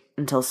wait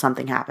until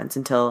something happens,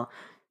 until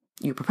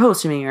you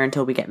propose to me or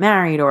until we get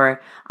married.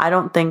 Or I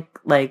don't think,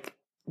 like,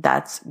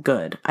 that's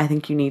good. I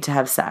think you need to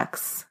have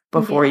sex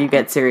before you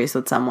get serious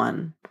with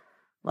someone.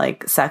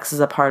 Like, sex is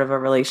a part of a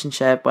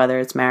relationship, whether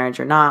it's marriage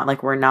or not.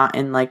 Like, we're not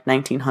in, like,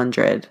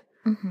 1900.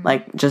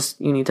 Like, just,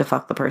 you need to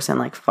fuck the person.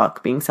 Like,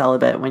 fuck being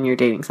celibate when you're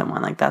dating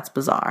someone. Like, that's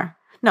bizarre.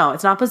 No,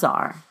 it's not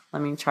bizarre.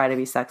 Let me try to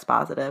be sex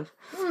positive.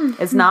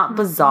 It's not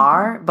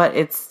bizarre, but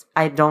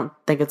I don't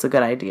think it's a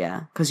good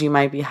idea because you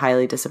might be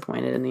highly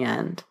disappointed in the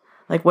end.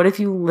 Like, what if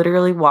you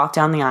literally walk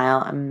down the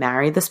aisle and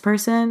marry this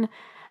person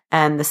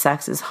and the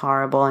sex is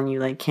horrible and you,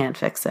 like, can't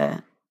fix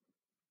it?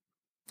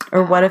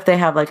 Or what if they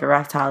have, like,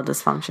 erectile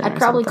dysfunction? I'd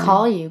probably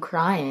call you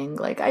crying.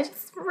 Like, I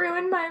just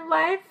ruined my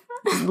life.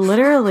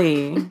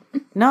 Literally.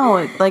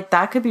 No, like,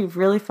 that could be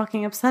really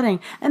fucking upsetting.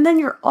 And then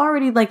you're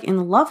already, like,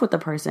 in love with the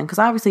person. Because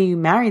obviously you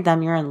married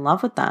them, you're in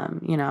love with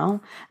them, you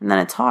know? And then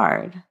it's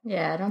hard.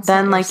 Yeah, I don't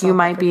Then, like, you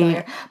might be...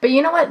 Failure. But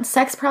you know what?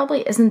 Sex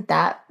probably isn't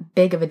that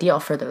big of a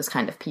deal for those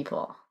kind of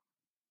people.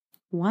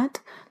 What?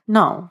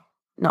 No.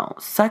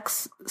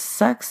 Sex...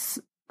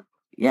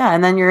 Yeah,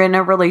 and then you're in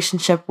a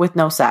relationship with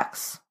no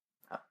sex.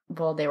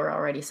 Well, they were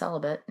already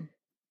celibate.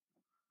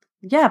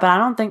 Yeah, but I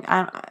don't think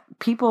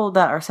people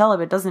that are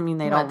celibate doesn't mean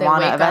they don't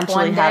want to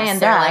eventually have sex.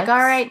 And they're like, all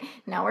right,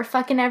 now we're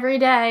fucking every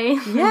day.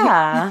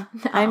 Yeah.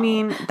 No, I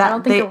mean, I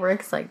don't think it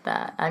works like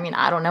that. I mean,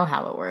 I don't know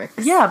how it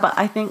works. Yeah, but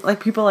I think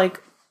like people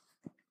like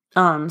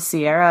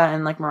Sierra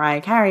and like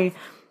Mariah Carey,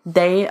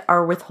 they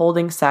are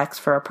withholding sex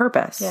for a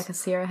purpose. Yeah, because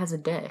Sierra has a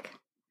dick.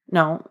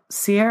 No,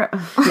 Sierra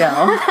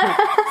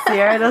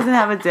doesn't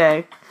have a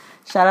dick.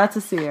 Shout out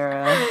to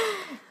Sierra.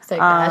 It's like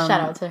shout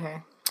out to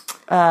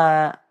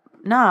her.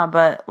 Nah,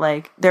 but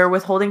like they're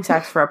withholding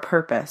sex for a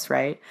purpose,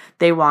 right?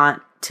 They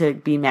want to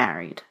be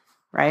married,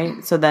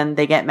 right? So then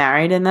they get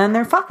married and then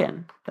they're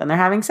fucking. Then they're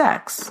having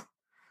sex.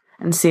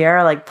 And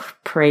Sierra like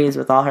prays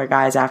with all her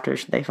guys after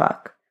they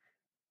fuck.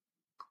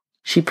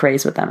 She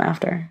prays with them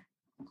after.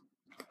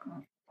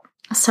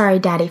 Sorry,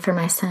 Daddy, for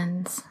my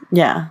sins.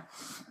 Yeah.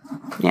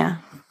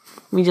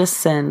 We just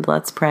sinned.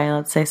 Let's pray.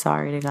 Let's say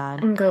sorry to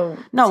God. And go.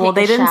 No, well,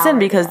 they didn't sin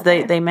because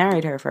they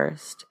married her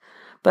first.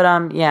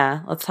 But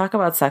yeah, let's talk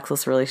about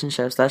sexless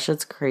relationships. That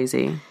shit's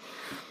crazy.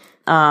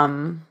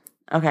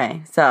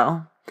 Okay,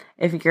 so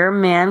if your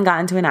man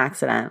got into an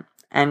accident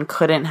and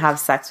couldn't have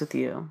sex with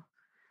you,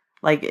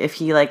 like if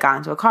he like got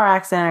into a car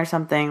accident or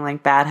something,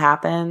 like bad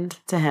happened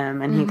to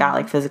him and he got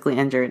like physically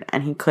injured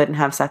and he couldn't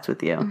have sex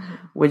with you,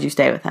 would you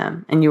stay with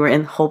him? And you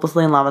were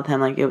hopelessly in love with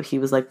him, like he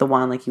was like the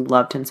one, like you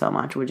loved him so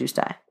much, would you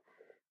stay?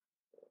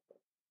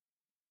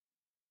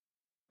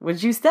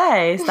 Would you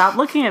stay? Stop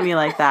looking at me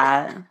like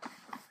that.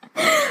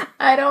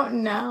 I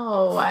don't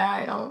know.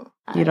 I don't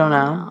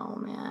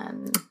know,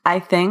 man. I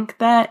think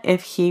that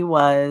if he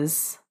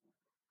was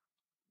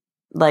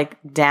like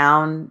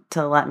down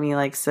to let me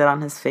like sit on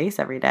his face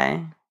every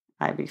day,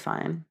 I'd be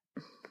fine.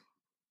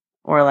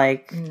 Or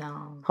like,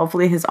 no.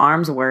 Hopefully his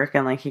arms work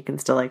and like he can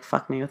still like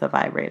fuck me with a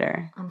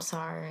vibrator. I'm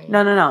sorry.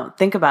 No.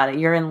 Think about it.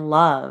 You're in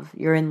love.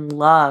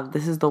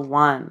 This is the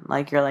one.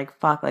 Like you're like,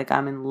 fuck, like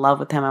I'm in love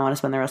with him. I want to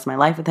spend the rest of my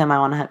life with him. I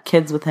want to have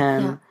kids with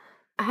him. Yeah.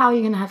 How are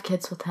you going to have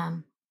kids with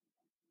him?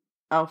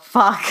 Oh,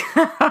 fuck.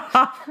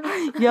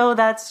 Yo,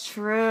 that's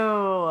true.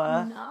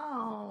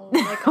 No.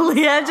 Like,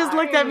 Leanne just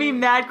looked at me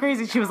mad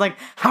crazy. She was like,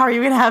 how are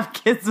you going to have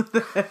kids with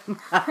him?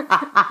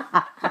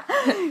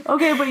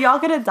 Okay, but y'all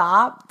could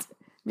adopt.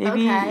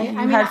 Maybe you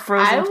had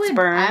frozen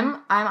sperm.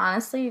 I'm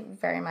honestly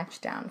very much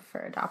down for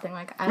adopting.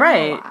 Like, I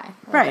don't know why.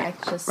 Like,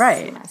 I just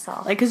see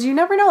myself. Like, because you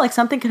never know. Like,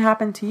 something could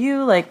happen to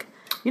you. Like,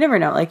 you never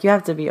know. Like, you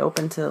have to be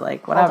open to,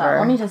 like, whatever. Hold on.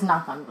 Let me just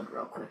knock on wood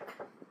real quick.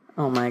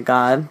 Oh my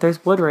God,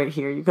 there's wood right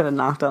here. You could have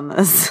knocked on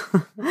this.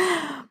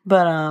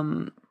 But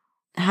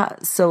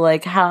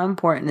how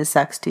important is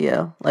sex to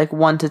you? Like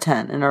 1 to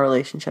 10 in a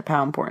relationship,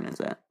 how important is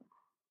it?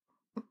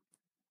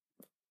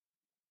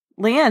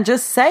 Leanne,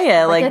 just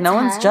say it. Like no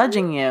 10? One's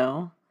judging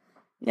you.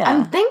 Yeah,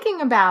 I'm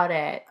thinking about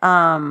it.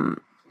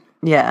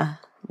 Yeah,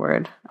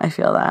 word. I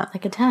feel that.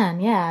 Like a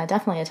 10. Yeah,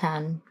 definitely a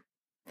 10.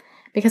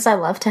 Because I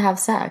love to have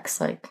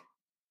sex. Like.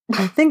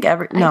 I think I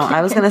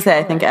was going to say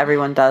I think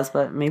everyone does,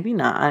 but maybe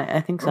not.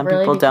 I think some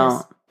people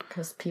don't.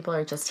 Because people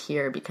are just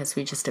here because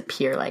we just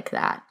appear like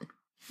that.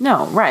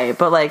 No, right.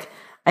 But like,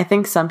 I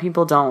think some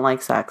people don't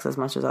like sex as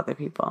much as other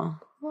people.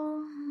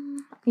 Well,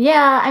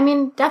 yeah, I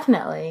mean,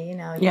 definitely. You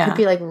know, you could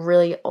be like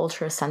really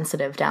ultra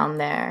sensitive down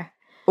there.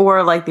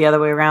 Or like the other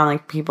way around,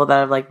 like people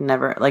that have like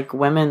never, like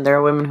women, there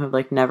are women who have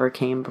like never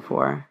came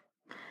before.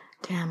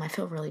 Damn, I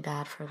feel really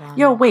bad for them.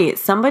 Yo, wait.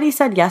 Somebody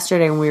said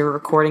yesterday when we were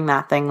recording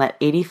that thing that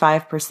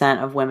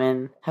 85% of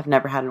women have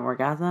never had an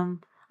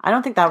orgasm. I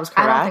don't think that was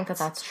correct. I don't think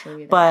that's true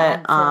either. But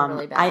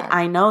really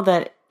I know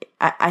that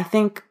I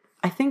think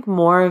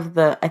more of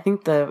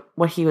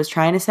what he was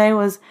trying to say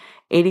was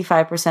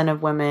 85%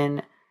 of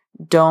women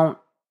don't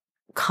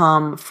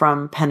come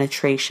from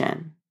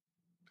penetration.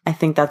 I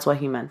think that's what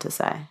he meant to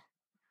say.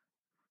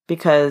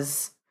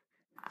 Because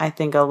I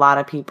think a lot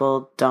of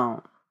people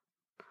don't.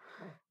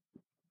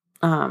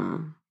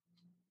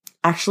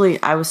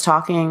 Actually, I was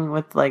talking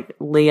with like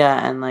Leah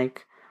and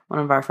like one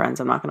of our friends.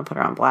 I'm not going to put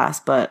her on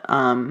blast, but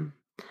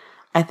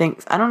I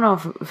don't know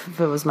if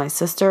it was my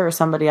sister or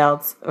somebody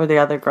else or the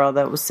other girl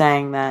that was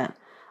saying that,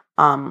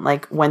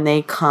 like when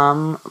they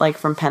come like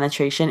from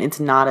penetration, it's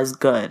not as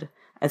good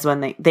as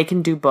when they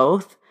can do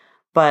both,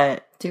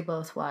 but do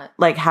both what?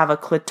 Like have a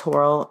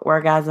clitoral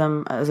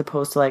orgasm as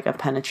opposed to like a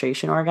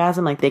penetration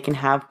orgasm. Like they can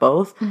have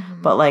both,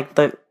 but like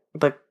the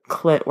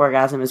clit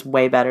orgasm is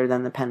way better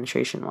than the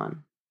penetration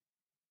one.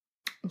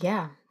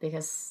 Yeah,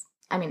 because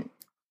I mean,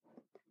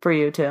 for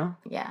you too.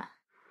 Yeah.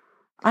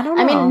 I don't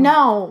know. I mean,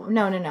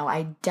 no.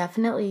 I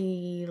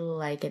definitely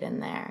like it in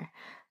there.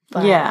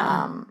 But,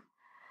 yeah.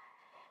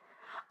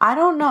 I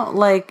don't know.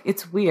 Like,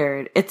 it's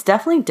weird. It's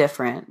definitely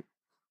different.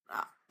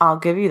 I'll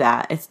give you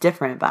that. It's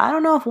different. But I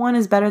don't know if one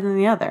is better than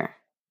the other.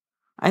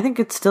 I think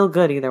it's still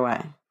good either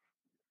way.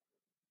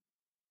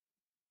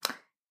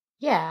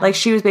 Yeah. Like,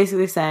 she was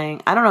basically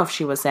saying, I don't know if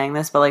she was saying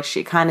this, but, like,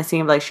 she kind of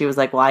seemed like she was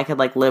like, well, I could,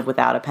 like, live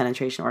without a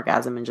penetration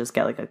orgasm and just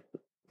get, like, a...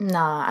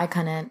 Nah, I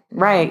couldn't.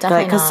 Right.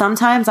 Like, because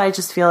sometimes I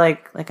just feel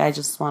like I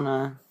just want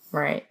to...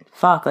 Right.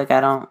 Fuck. Like, I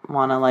don't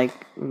want to, like...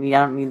 I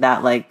don't need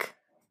that, like...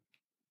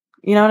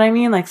 You know what I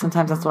mean? Like,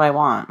 sometimes that's what I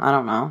want. I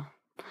don't know.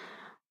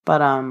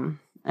 But,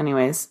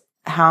 anyways,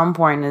 how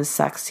important is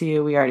sex to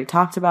you? We already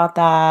talked about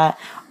that.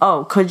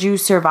 Oh, could you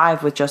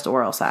survive with just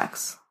oral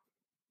sex?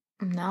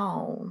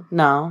 No.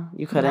 No,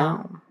 you couldn't?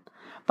 No.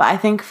 But I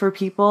think for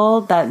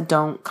people that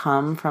don't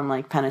come from,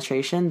 like,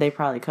 penetration, they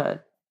probably could.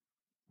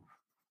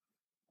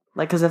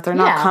 Like, because if they're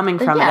not coming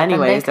from it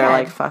anyways, they're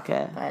like, fuck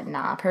it. But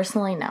nah,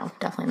 personally, no.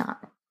 Definitely not.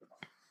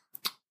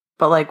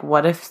 But, like,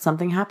 what if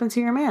something happened to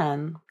your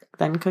man?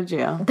 Then could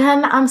you?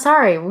 Then I'm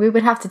sorry. We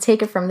would have to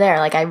take it from there.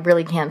 Like, I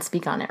really can't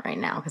speak on it right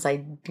now because I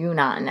do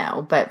not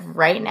know. But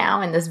right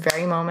now, in this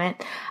very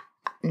moment,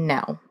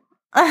 no.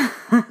 That's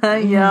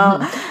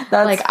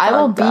like, I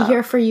will be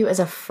here for you as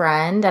a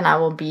friend, and I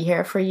will be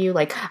here for you.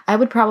 Like, I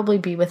would probably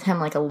be with him,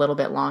 like, a little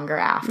bit longer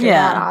after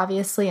that,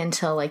 obviously,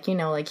 until, like, you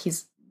know, like,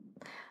 he's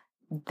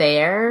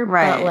there.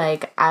 Right. But,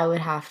 like, I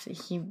would have to,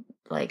 he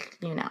would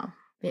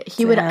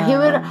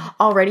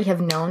already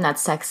have known that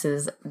sex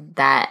is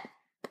that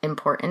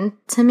important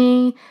to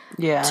me.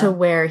 Yeah. To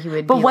where he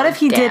would But be what if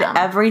he did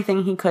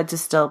everything he could to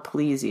still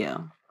please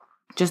you?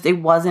 Just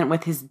it wasn't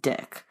with his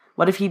dick.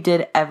 What if he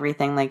did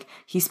everything? Like,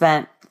 he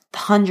spent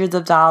hundreds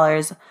of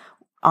dollars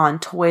on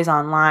toys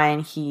online.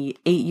 He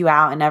ate you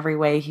out in every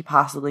way he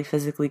possibly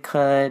physically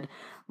could.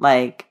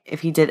 Like,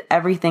 if he did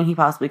everything he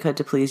possibly could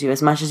to please you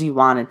as much as you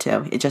wanted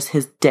to, it just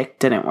his dick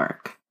didn't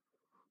work.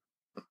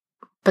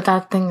 But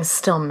that thing is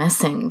still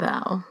missing,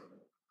 though.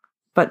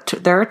 But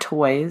there are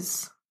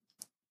toys.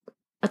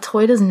 A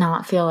toy does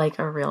not feel like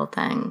a real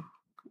thing.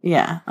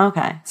 Yeah.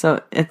 Okay.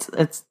 So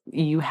it's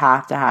you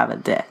have to have a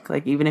dick,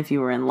 like even if you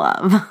were in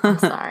love. I'm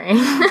sorry.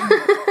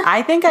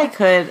 I think I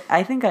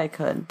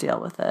could deal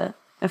with it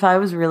if I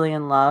was really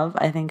in love.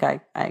 I think I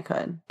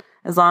could,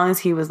 as long as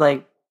he was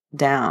like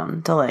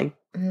down to like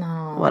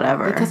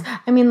whatever. Because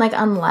I mean, like,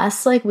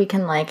 unless like we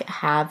can like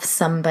have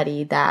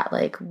somebody that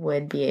like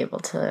would be able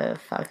to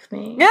fuck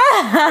me.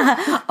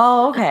 Yeah.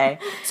 Oh, okay.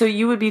 So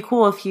you would be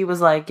cool if he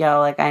was like, yo,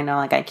 like I know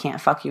like I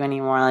can't fuck you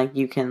anymore. Like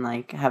you can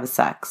like have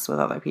sex with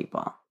other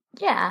people.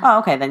 Yeah. Oh,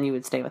 okay. Then you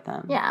would stay with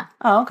him. Yeah.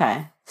 Oh,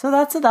 okay. So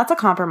that's a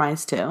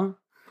compromise too.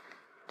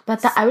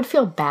 But I would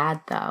feel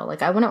bad though.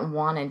 Like I wouldn't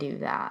want to do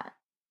that.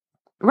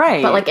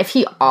 Right. But like if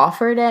he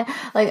offered it,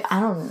 like I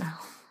don't know.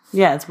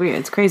 Yeah, it's weird.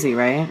 It's crazy,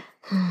 right?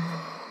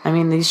 I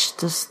mean, these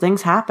just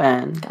things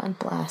happen. God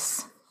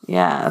bless.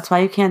 Yeah, that's why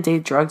you can't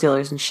date drug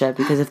dealers and shit,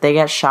 because if they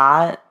get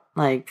shot,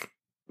 like,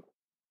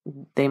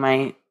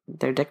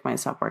 their dick might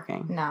stop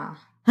working. No.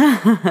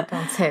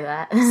 Don't say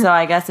that. So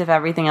I guess if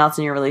everything else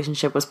in your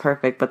relationship was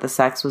perfect, but the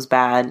sex was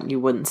bad, you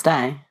wouldn't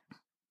stay.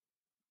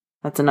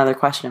 That's another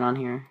question on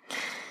here.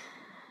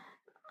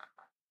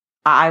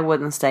 I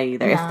wouldn't stay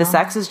either. No. If the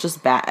sex is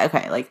just bad,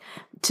 okay, like,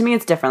 to me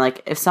it's different.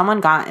 Like, if someone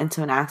got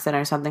into an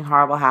accident or something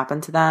horrible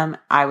happened to them,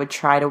 I would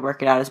try to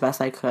work it out as best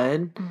I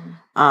could.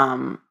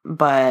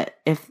 But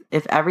if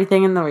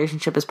everything in the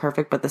relationship is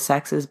perfect, but the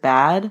sex is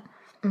bad,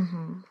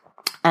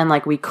 and,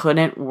 like, we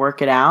couldn't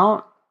work it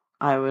out,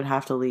 I would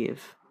have to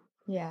leave.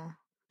 Yeah.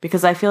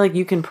 Because I feel like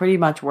you can pretty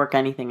much work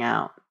anything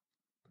out.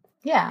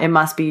 Yeah. It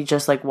must be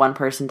just like one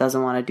person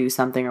doesn't want to do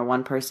something, or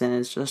one person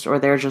is just, or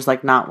they're just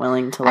like not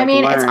willing to like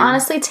learn. It's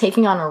honestly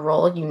taking on a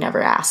role you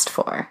never asked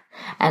for.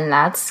 And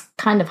that's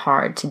kind of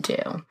hard to do.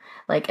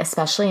 Like,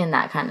 especially in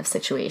that kind of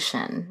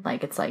situation.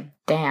 Like, it's like,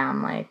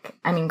 damn, like,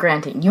 I mean,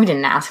 granted, you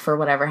didn't ask for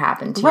whatever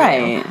happened to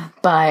you.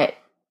 But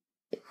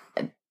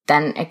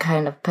then it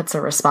kind of puts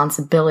a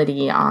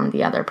responsibility on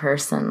the other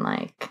person,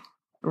 like.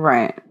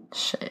 Right.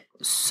 Shit.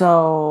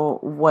 So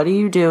what do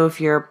you do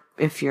if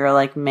your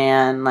like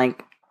man,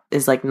 like,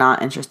 is like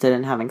not interested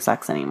in having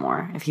sex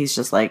anymore, if he's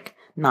just like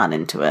not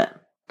into it?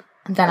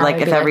 Then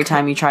like if every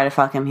time you try to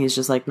fuck him he's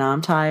just like, no,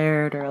 I'm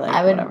tired, or like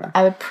whatever.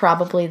 I would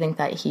probably think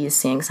that he's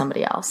seeing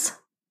somebody else.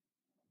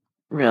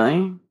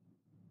 Really?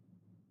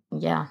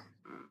 Yeah.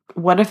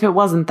 What if it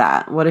wasn't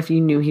that? What if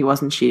you knew he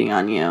wasn't cheating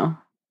on you?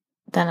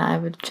 Then I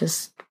would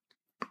just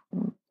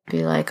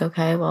be like,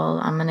 okay, well,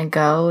 I'm gonna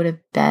go to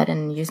bed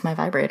and use my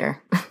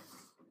vibrator.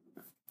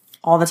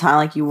 all the time?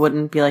 Like, you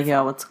wouldn't be like,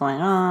 yo, what's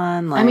going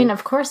on? Like, I mean,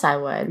 of course I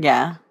would.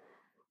 yeah.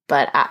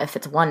 But if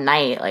it's one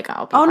night, like,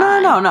 I'll be fine.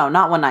 No,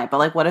 not one night. But,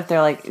 like, what if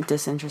they're, like,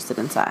 disinterested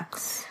in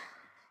sex?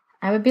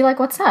 I would be like,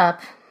 what's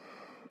up?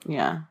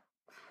 Yeah.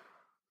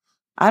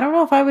 I don't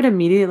know if I would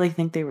immediately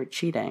think they were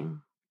cheating.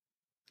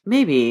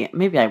 Maybe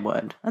I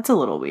would. That's a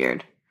little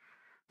weird.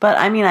 But,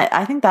 I mean,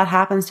 I think that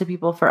happens to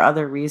people for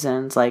other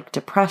reasons, like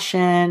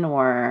depression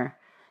or,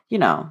 you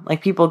know,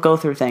 like people go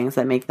through things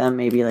that make them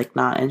maybe, like,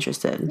 not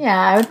interested. Yeah,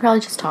 I would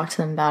probably just talk to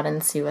them about it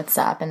and see what's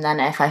up. And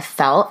then if I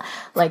felt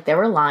like they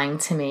were lying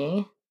to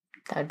me,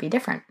 that would be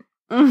different.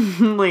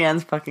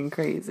 Leanne's fucking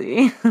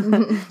crazy.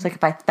 It's like,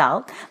 if I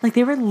felt like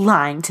they were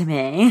lying to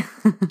me.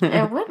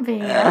 It would be.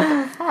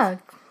 What the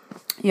fuck?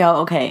 Yo,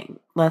 okay,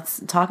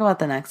 let's talk about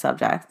the next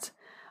subject.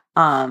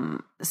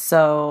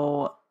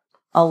 So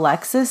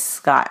Alexis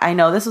Scott, I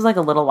know this was like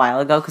a little while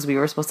ago because we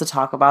were supposed to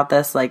talk about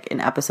this like in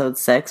episode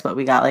 6, but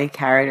we got like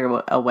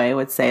carried away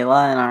with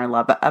Selah in our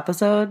love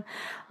episode.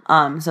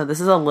 So this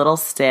is a little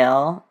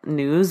stale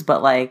news,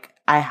 but like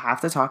I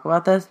have to talk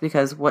about this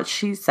because what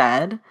she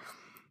said.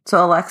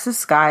 So Alexis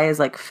Sky is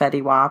like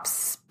Fetty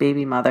Wap's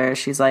baby mother.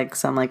 She's like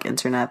some like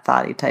internet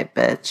thotty type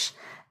bitch.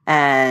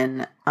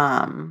 And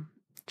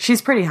she's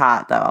pretty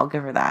hot though, I'll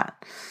give her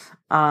that.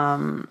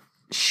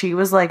 She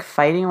was like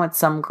fighting with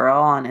some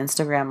girl on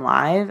Instagram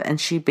Live,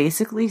 and she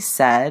basically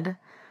said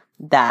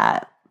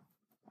that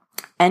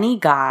any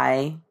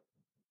guy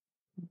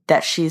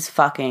that she's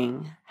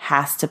fucking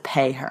has to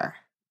pay her.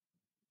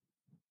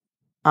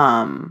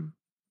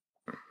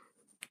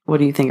 What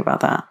do you think about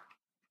that?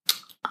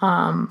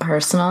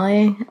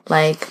 Personally,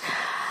 like,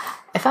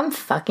 if I'm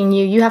fucking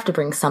you, you have to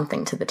bring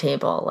something to the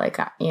table. Like,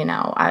 you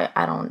know,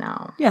 I don't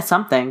know. Yeah,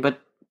 something,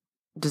 but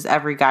does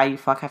every guy you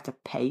fuck have to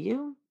pay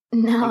you?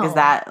 No. Like, is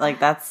that, like,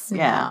 that's,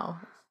 yeah. No.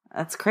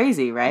 That's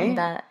crazy, right?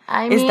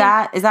 Is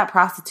that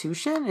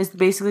prostitution? Is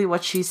basically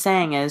what she's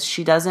saying is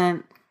she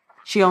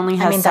only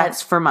has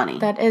sex for money.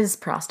 That is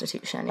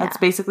prostitution, yeah. That's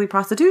basically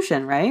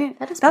prostitution, right?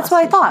 That's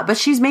what I thought. But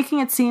she's making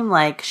it seem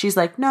like, she's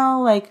like,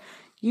 no, like,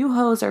 you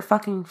hoes are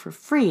fucking for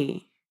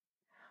free.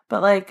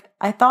 But, like,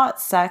 I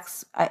thought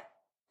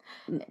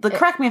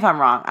correct me if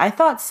I'm wrong. I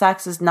thought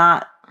sex is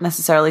not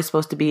necessarily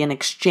supposed to be an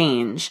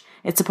exchange.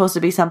 It's supposed to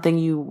be something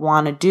you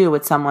want to do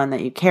with someone that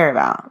you care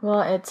about.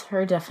 Well, it's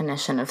her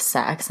definition of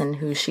sex and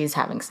who she's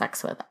having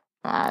sex with.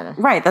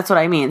 Right, that's what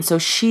I mean. So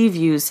she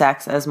views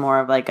sex as more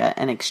of like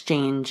an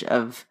exchange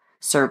of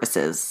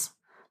services.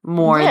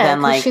 More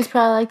than like... she's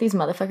probably like, these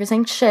motherfuckers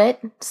ain't shit,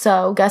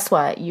 so guess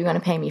what? You're going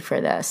to pay me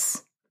for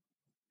this.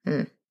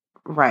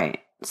 Right.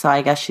 So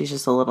I guess she's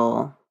just a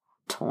little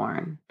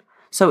torn.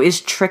 So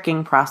is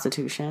tricking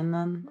prostitution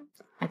then?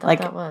 I thought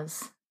that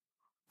was.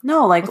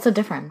 No, like... What's the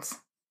difference?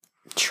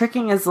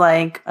 Tricking is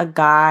like a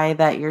guy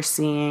that you're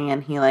seeing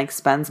and he like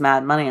spends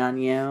mad money on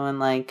you and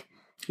like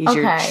he's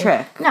your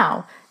trick.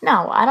 No,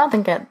 I don't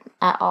think it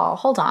at all.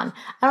 Hold on.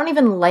 I don't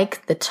even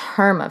like the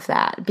term of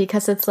that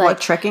because it's like...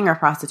 What, tricking or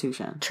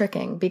prostitution?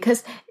 Tricking.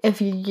 Because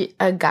if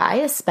a guy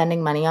is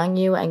spending money on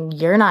you and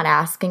you're not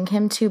asking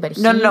him to, but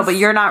he's... No, but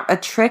you're not... A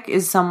trick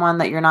is someone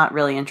that you're not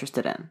really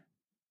interested in.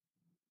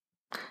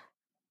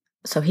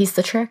 So he's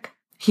the trick?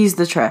 He's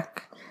the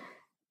trick.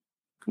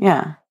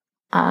 Yeah.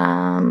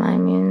 I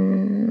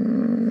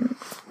mean,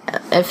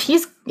 if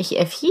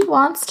he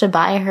wants to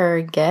buy her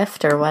a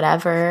gift or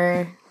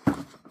whatever,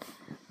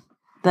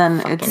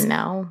 then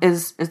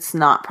it's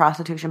not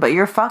prostitution. But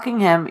you're fucking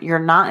him. You're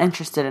not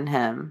interested in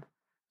him.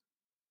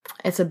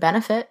 It's a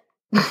benefit.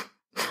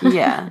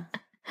 Yeah.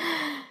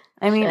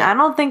 I mean, I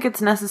don't think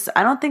it's necessary.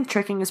 I don't think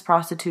tricking is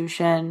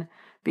prostitution.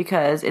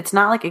 Because it's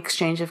not like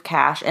exchange of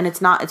cash, and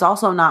it's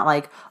also not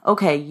like,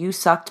 okay, you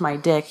sucked my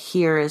dick,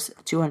 here is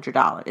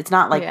 $200. It's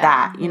not like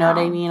that. You know what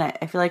I mean?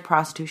 I feel like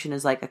prostitution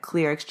is like a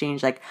clear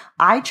exchange. Like,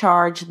 I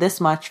charge this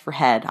much for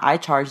head. I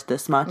charge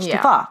this much to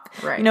fuck.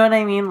 Right. You know what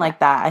I mean? Like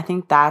that. I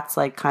think that's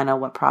like kind of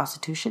what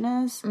prostitution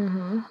is.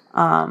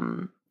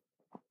 Mm-hmm.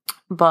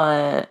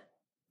 But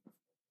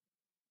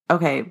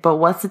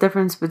what's the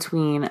difference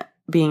between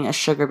being a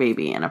sugar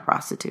baby and a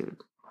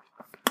prostitute?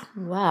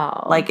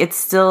 Wow. Like,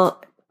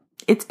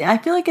 I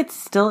feel like it's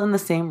still in the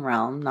same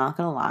realm, not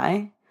gonna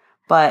lie.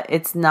 But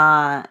it's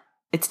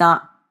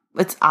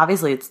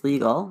obviously it's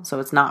legal,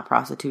 so it's not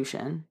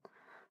prostitution.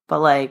 But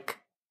like,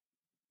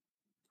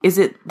 is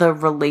it the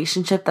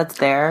relationship that's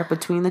there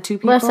between the two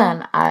people?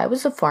 Listen, I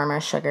was a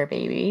former sugar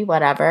baby,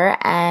 whatever,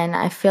 and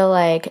I feel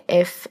like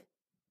if,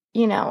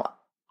 you know,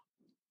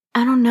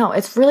 I don't know.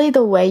 It's really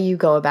the way you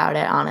go about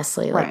it,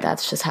 honestly. Like,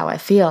 that's just how I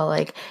feel.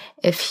 Like,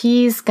 if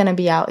he's going to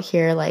be out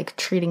here, like,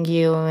 treating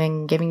you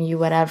and giving you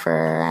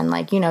whatever, and,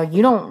 like, you know,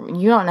 you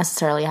don't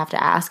necessarily have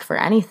to ask for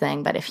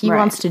anything, but if he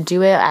wants to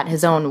do it at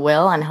his own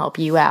will and help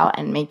you out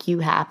and make you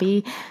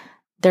happy,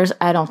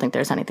 I don't think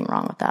there's anything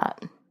wrong with that.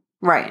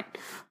 Right.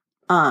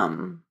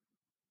 And,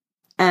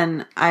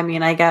 I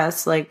mean, I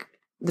guess, like,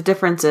 the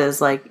difference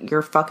is, like,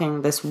 you're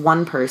fucking this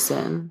one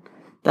person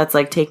that's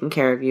like taking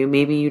care of you.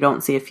 Maybe you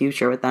don't see a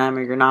future with them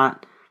or you're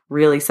not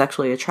really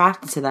sexually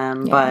attracted to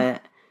them, but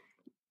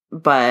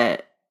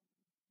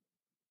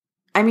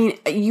I mean,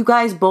 you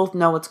guys both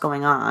know what's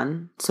going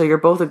on, so you're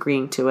both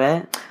agreeing to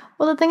it.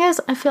 Well, the thing is,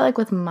 I feel like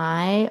with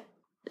my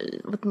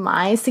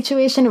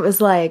situation, it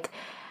was like,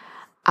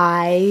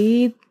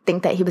 I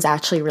think that he was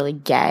actually really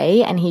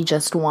gay and he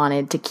just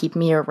wanted to keep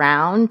me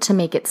around to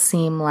make it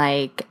seem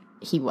like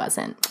he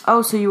wasn't.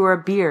 Oh, so you were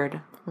a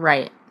beard.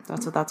 Right.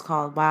 That's what that's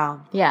called.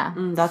 Wow. Yeah.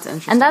 That's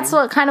interesting. And that's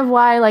what kind of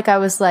why, like, I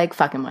was, like,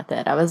 fucking with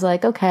it. I was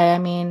like, okay, I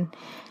mean,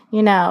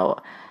 you know,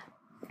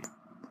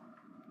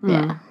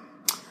 yeah.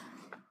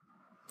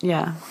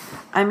 Yeah.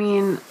 I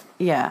mean,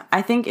 yeah.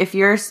 I think if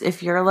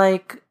you're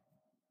like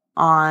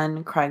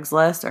on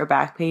Craigslist or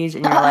Backpage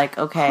and you're like,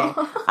 okay,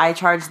 I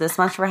charge this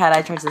much for head,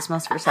 I charge this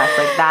much for sex,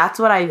 like that's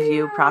what I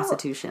view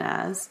prostitution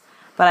as.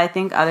 But I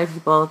think other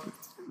people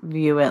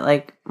view it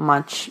like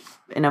much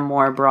in a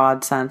more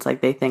broad sense,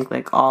 like they think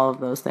like all of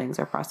those things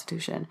are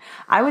prostitution.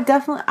 I would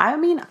definitely, I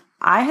mean,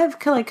 I have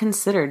like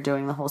considered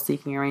doing the whole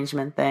seeking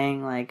arrangement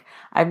thing. Like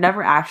I've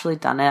never actually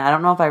done it. I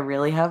don't know if I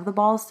really have the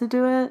balls to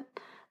do it,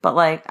 but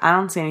like I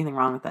don't see anything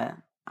wrong with it.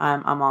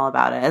 I'm all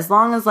about it. As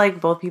long as like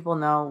both people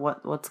know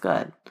what's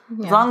good.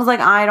 Yeah. As long as like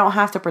I don't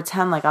have to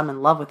pretend like I'm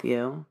in love with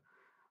you.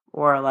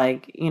 Or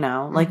like, you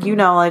know, like you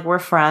know, like we're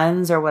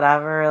friends or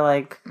whatever,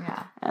 like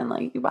and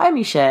like you buy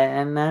me shit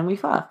and then we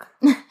fuck.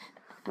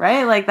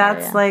 Right? Like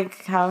that's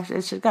like how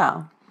it should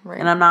go. Right.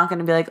 And I'm not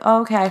gonna be like,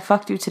 oh, okay, I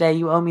fucked you today,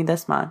 you owe me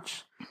this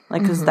much.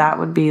 Like, because that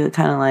would be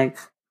kind of like,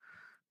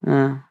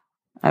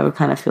 I would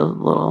kind of feel a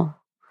little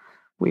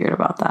weird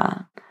about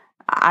that.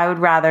 I would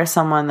rather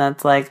someone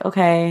that's like,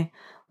 okay,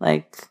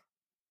 like,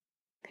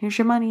 here's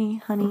your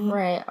money, honey.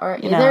 Right. Or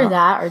either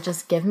that or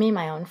just give me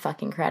my own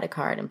fucking credit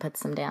card and put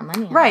some damn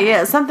money on right, it.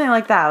 Yeah, something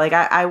like that. Like,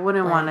 I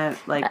wouldn't want to,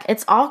 like...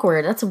 It's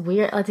awkward. That's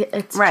weird. Like,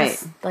 it's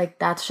just, like,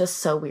 that's just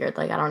so weird.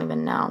 Like, I don't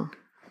even know.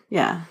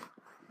 Yeah.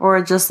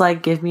 Or just,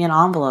 like, give me an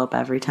envelope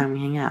every time we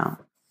hang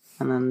out.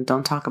 And then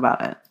don't talk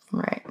about it.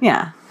 Right.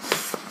 Yeah.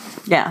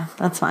 Yeah,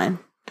 that's fine.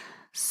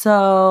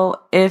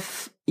 So,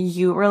 if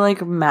you were,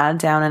 like, mad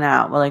down and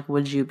out, like,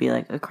 would you be,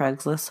 like, a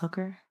Craigslist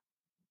hooker?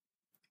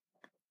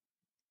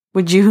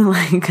 Would you,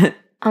 like...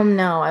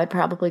 No, I'd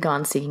probably go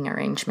on seeking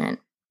arrangement.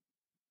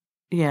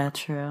 Yeah,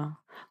 true.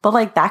 But,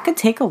 like, that could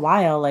take a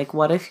while. Like,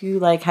 what if you,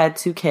 like, had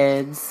 2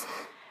 kids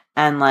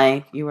and,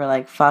 like, you were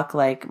like, fuck,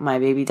 like, my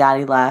baby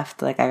daddy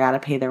left. Like, I gotta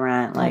pay the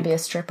rent. Like, I'd be a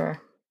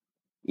stripper.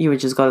 You would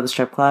just go to the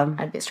strip club?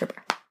 I'd be a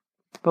stripper.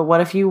 But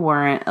what if you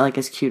weren't, like,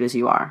 as cute as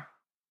you are?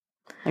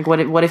 Like,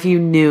 what if you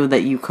knew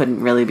that you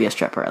couldn't really be a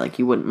stripper? Like,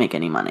 you wouldn't make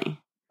any money?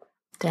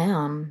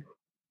 Damn.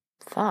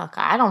 Fuck,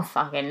 I don't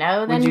fucking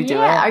know. Then would you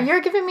do it? You're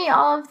giving me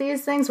all of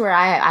these things where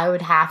I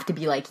would have to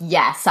be like,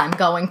 yes, I'm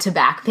going to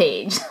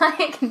Backpage.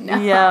 Like, no.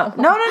 Yeah.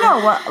 No.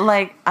 Well,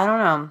 like, I don't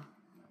know.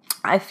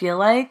 I feel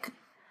like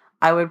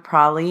I would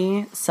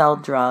probably sell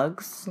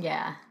drugs.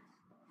 Yeah.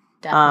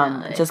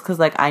 Definitely. Just because,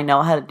 like, I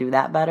know how to do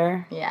that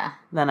better. Yeah.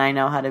 Than I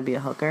know how to be a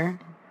hooker.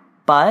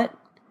 But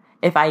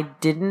if I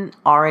didn't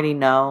already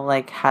know,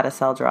 like, how to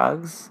sell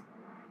drugs,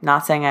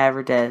 not saying I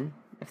ever did,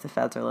 if the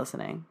feds are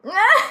listening.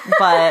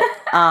 But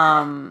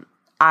I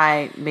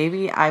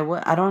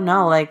would, I don't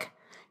know, like,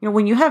 you know,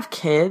 when you have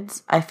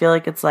kids, I feel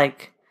like it's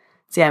like,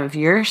 Sam, if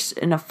you're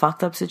in a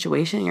fucked up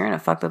situation, you're in a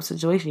fucked up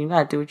situation. You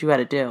gotta do what you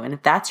gotta do. And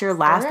if that's your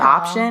last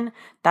option,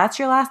 that's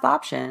your last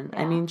option.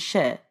 Yeah. I mean,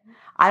 shit.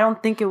 I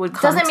don't think it would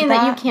come Doesn't mean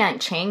that you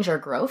can't change or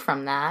grow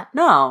from that.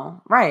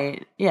 No,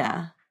 right.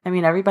 Yeah. I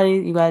mean, everybody,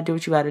 you gotta do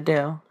what you gotta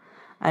do.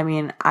 I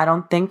mean, I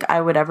don't think I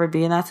would ever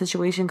be in that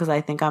situation because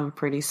I think I'm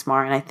pretty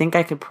smart and I think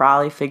I could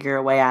probably figure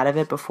a way out of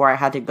it before I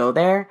had to go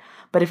there.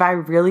 But if I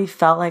really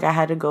felt like I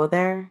had to go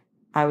there,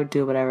 I would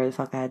do whatever the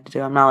fuck I had to do.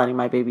 I'm not letting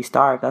my baby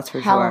starve, that's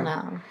for sure. Hell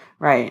no.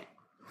 Right.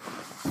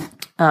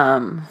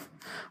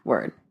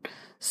 Word.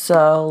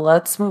 So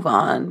let's move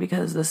on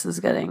because this is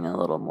getting a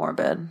little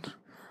morbid.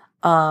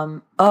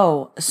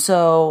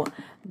 So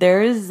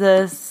there is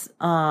this,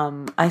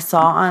 I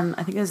saw on,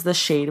 I think it was the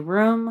Shade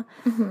Room,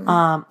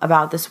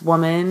 about this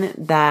woman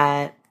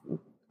that,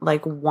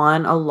 like,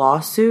 won a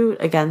lawsuit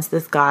against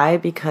this guy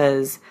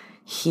because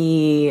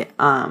he,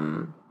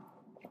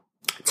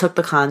 took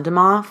the condom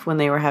off when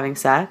they were having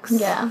sex.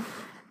 Yeah.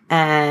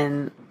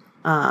 And,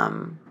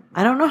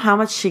 I don't know how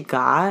much she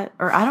got,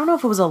 or I don't know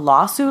if it was a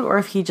lawsuit or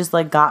if he just,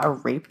 like, got a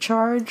rape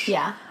charge.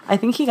 Yeah. I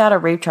think he got a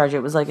rape charge.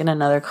 It was, like, in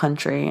another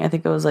country. I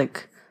think it was,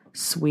 like,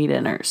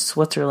 Sweden or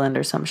Switzerland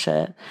or some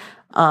shit.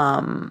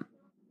 And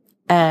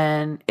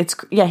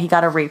he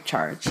got a rape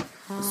charge.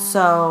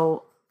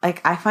 So,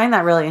 like, I find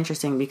that really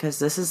interesting because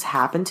this has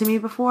happened to me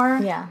before.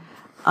 Yeah.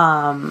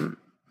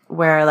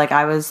 Where, like,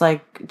 I was,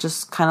 like,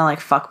 just kind of, like,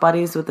 fuck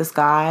buddies with this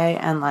guy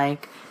and,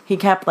 like, he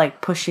kept,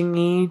 like, pushing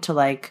me to,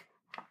 like,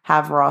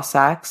 have raw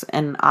sex,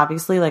 and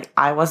obviously, like,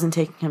 I wasn't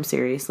taking him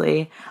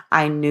seriously.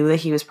 I knew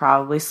that he was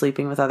probably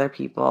sleeping with other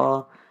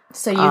people.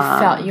 So you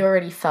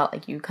already felt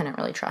like you couldn't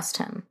really trust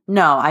him.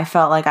 No, I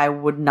felt like I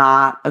would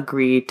not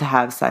agree to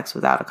have sex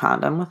without a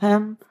condom with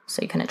him.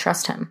 So you couldn't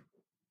trust him.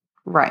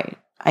 Right.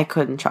 I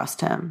couldn't trust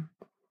him.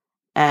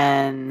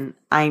 And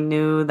I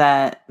knew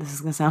that, this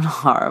is going to sound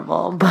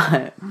horrible,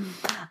 but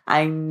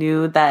I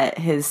knew that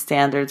his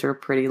standards were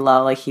pretty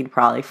low. Like, he'd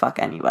probably fuck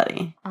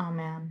anybody. Oh,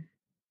 man.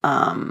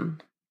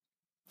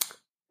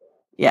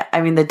 Yeah,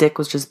 I mean, the dick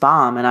was just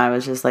bomb, and I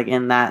was just, like,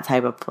 in that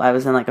type of... I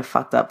was in, like, a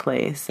fucked up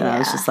place, and I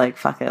was just like,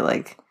 fuck it,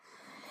 like...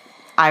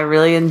 I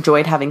really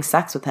enjoyed having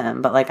sex with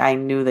him, but, like, I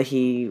knew that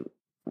he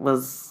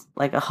was,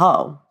 like, a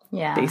hoe,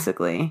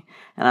 basically.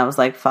 And I was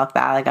like, fuck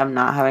that, like, I'm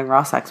not having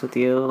raw sex with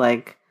you,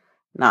 like,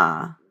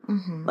 nah.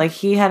 Mm-hmm. Like,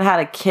 he had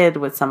a kid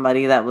with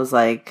somebody that was,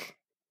 like,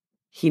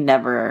 he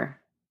never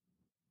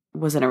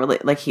was in a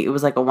like, it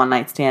was, like, a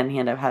one-night stand, and he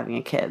ended up having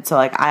a kid. So,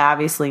 like, I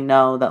obviously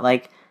know that,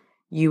 like,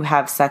 you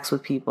have sex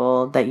with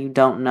people that you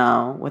don't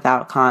know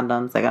without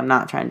condoms. Like, I'm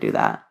not trying to do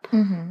that.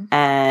 Mm-hmm.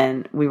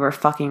 And we were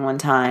fucking one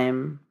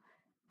time,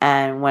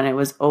 and when it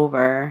was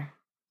over,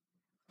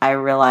 I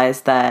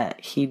realized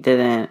that he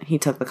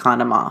took the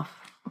condom off.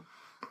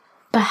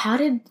 But how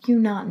did you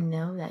not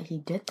know that he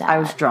did that? I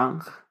was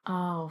drunk.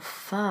 Oh,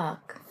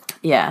 fuck.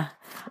 Yeah.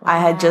 Wow. I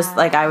had just,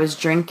 like, I was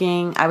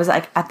drinking. I was,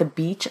 like, at the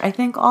beach, I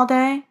think, all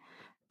day.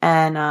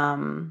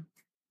 And,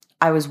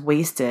 I was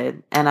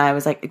wasted, and I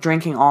was, like,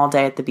 drinking all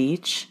day at the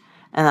beach,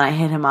 and then I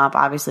hit him up,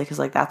 obviously, because,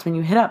 like, that's when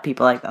you hit up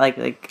people,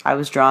 like, I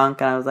was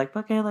drunk, and I was like,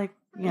 okay, like,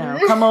 you know,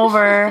 come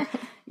over,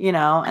 you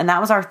know, and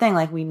that was our thing,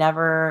 like, we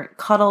never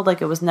cuddled,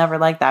 like, it was never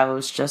like that, it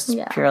was just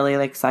purely,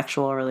 like,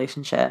 sexual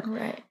relationship,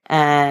 right,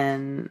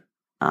 and,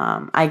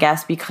 I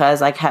guess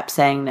because I kept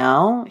saying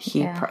no,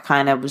 he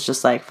kind of was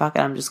just like, fuck it,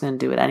 I'm just gonna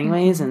do it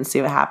anyways, and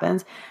see what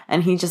happens,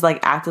 and he just,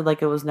 like, acted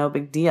like it was no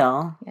big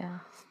deal,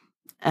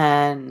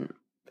 and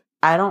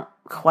I don't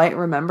quite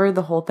remember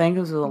the whole thing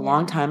because it was a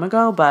long time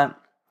ago, but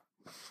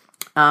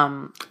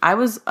I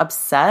was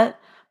upset,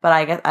 but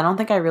I don't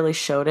think I really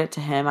showed it to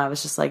him. I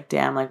was just like,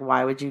 damn, like,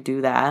 why would you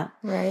do that?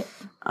 Right.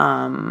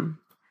 Nah,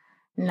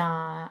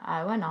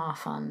 I went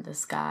off on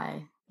this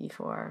guy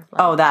before.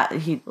 Like,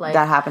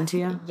 that happened to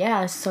you?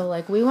 Yeah, so,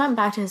 like, we went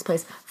back to his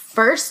place.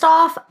 First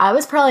off, I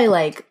was probably,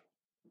 like,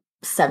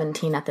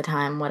 17 at the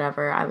time,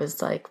 whatever. I was,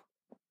 like,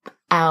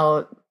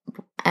 out,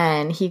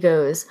 and he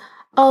goes...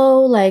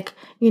 oh, like,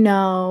 you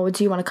know,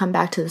 do you want to come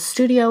back to the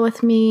studio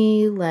with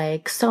me?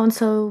 Like,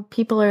 so-and-so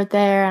people are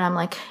there. And I'm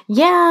like,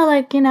 yeah,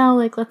 like, you know,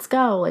 like, let's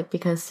go. Like,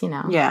 because, you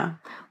know,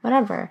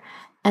 whatever.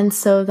 And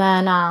so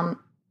then,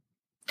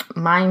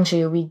 mind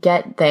you, we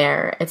get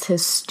there. It's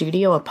his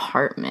studio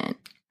apartment.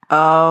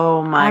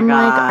 Oh, my God. I'm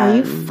like, are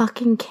you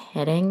fucking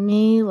kidding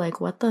me? Like,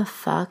 what the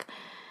fuck?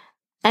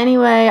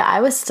 Anyway, I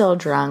was still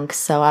drunk,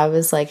 so I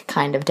was, like,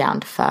 kind of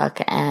down to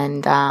fuck.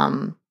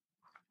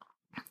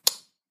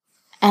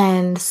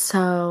 And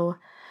so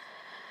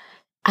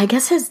I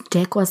guess his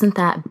dick wasn't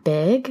that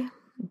big.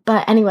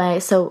 But anyway,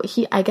 so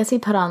I guess he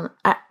put on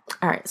all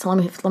right, so let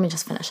me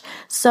just finish.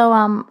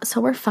 So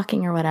we're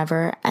fucking or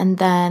whatever, and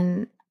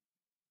then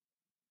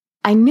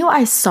I knew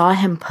I saw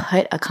him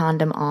put a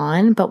condom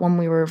on, but when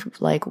we were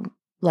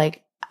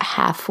like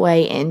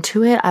halfway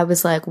into it, I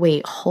was like,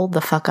 "Wait, hold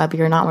the fuck up.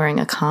 You're not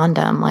wearing a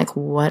condom. Like,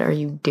 what are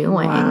you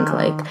doing?" Wow.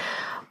 Like,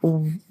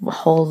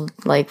 hold,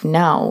 like,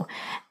 no.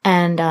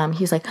 And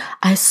he's like,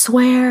 I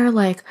swear,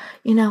 like,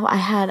 you know,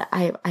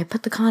 I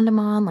put the condom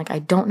on, like, I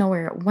don't know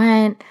where it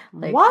went.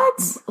 Like,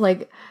 what?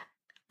 Like,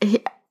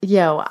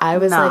 I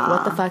was like,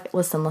 what the fuck?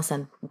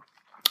 Listen.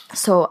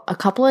 So a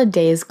couple of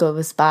days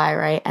goes by,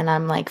 right? And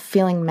I'm like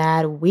feeling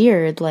mad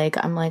weird. Like,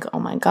 I'm like,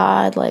 oh my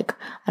God, like,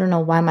 I don't know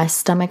why my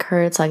stomach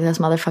hurts. Like, this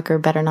motherfucker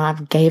better not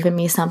have given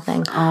me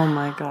something. Oh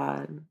my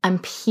God. I'm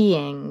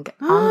peeing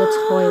on the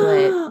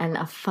toilet and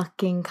a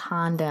fucking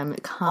condom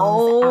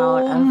comes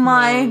out of me. Oh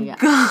my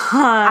God.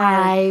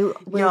 I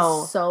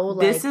was so,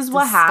 like, this is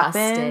what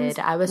happens.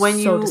 I was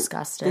so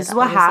disgusted. This is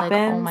what happens.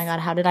 Like, oh my God,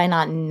 how did I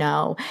not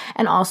know?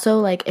 And also,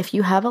 like, if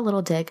you have a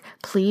little dick,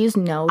 please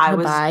know to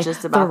buy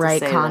the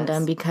right condom.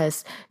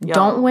 Because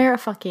don't wear a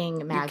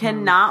fucking Magnum. You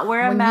cannot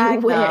wear a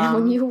Magnum.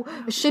 When you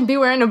should be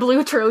wearing a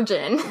blue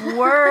Trojan.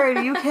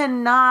 Word. You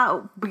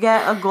cannot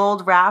get a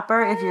gold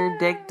wrapper if your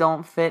dick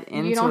don't fit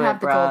into it, You don't have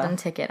the golden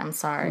ticket. I'm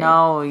sorry.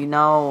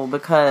 No,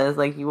 because,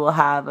 like, you will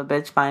have a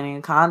bitch finding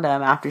a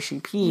condom after she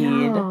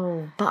peed.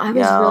 No, but I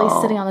was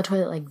really sitting on the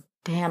toilet like,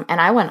 damn.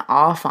 And I went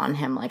off on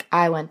him. Like,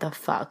 I went the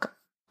fuck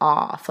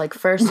off. Like,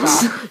 first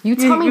off, you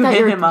tell me that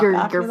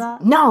you're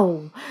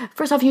no.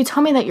 First off, you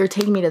tell me that you're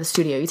taking me to the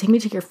studio. You take me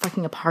to your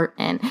fucking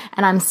apartment,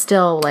 and I'm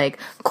still like,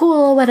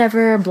 cool,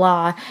 whatever,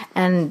 blah.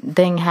 And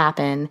thing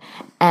happened,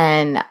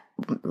 and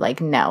like,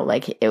 no,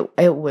 like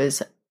it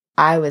was.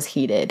 I was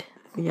heated.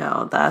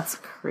 Yo, that's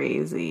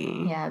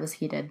crazy. Yeah, I was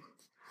heated.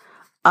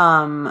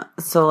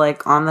 So,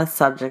 like, on the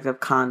subject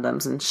of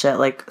condoms and shit,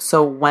 like,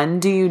 so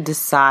when do you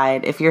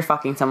decide, if you're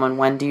fucking someone,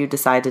 when do you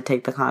decide to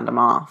take the condom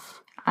off?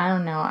 I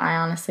don't know. I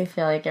honestly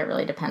feel like it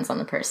really depends on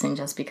the person,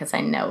 just because I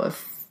know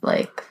of,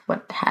 like,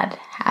 what had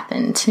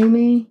happened to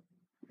me.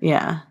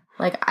 Yeah.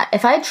 Like,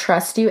 if I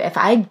trust you, if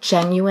I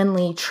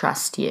genuinely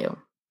trust you,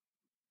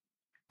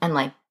 and,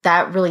 like,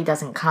 that really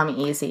doesn't come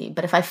easy,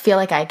 but if I feel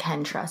like I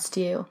can trust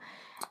you.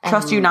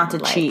 Trust you not to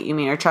cheat, you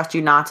mean, or trust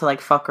you not to, like,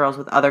 fuck girls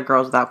with other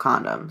girls without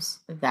condoms?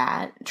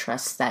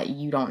 Trust that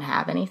you don't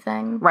have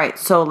anything. Right.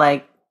 So,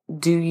 like,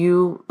 do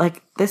you,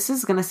 like, this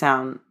is going to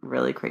sound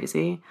really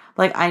crazy.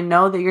 Like, I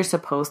know that you're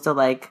supposed to,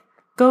 like,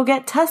 go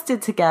get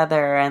tested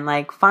together and,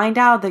 like, find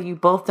out that you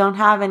both don't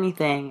have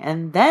anything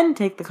and then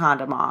take the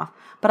condom off.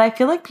 But I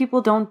feel like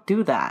people don't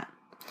do that.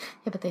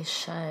 Yeah, but they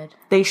should.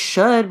 They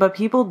should, but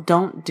people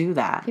don't do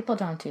that. People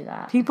don't do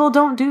that. People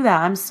don't do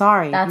that. I'm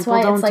sorry. That's people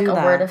why don't it's like do a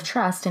that. word of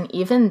trust. And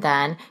even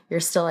then,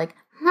 you're still like,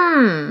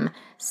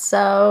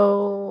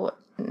 so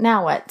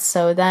now what?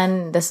 So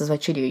then this is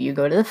what you do. You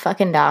go to the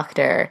fucking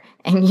doctor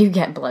and you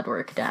get blood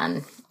work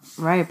done.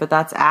 Right, but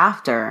that's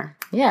after.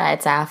 Yeah,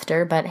 it's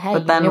after, but hey,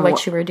 you knew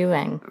what you were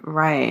doing.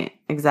 Right,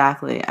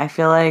 exactly. I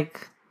feel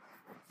like,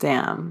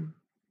 damn.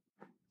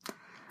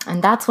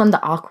 And that's when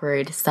the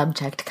awkward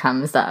subject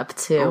comes up,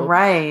 too.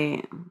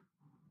 Right.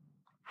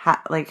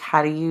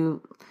 How do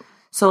you...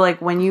 So,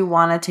 like, when you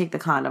want to take the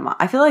condom off...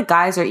 I feel like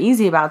guys are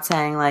easy about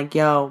saying, like,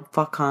 yo,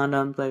 fuck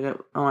condoms. Like,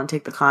 I want to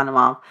take the condom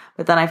off.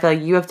 But then I feel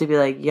like you have to be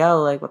like,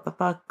 yo, like, what the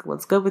fuck?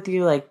 What's good with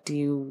you? Like, do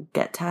you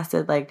get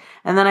tested? Like,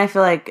 and then I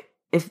feel like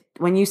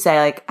when you say,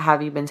 like,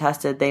 have you been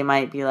tested? They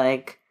might be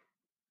like,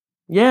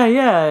 yeah,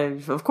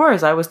 of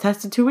course. I was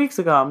tested 2 weeks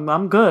ago.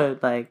 I'm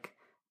good. Like...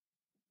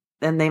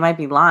 And they might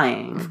be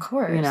lying. Of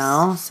course. You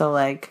know? So,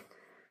 like...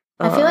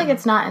 I feel like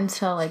it's not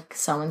until, like,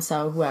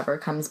 so-and-so, whoever,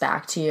 comes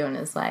back to you and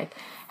is like,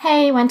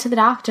 hey, went to the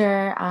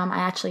doctor. I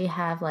actually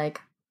have, like,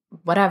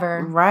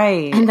 whatever.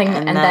 Right. And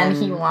then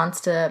he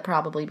wants to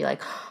probably be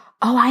like,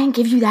 oh, I didn't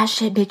give you that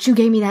shit, bitch. You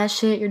gave me that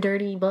shit. You're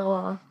dirty, blah,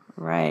 blah.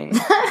 Right.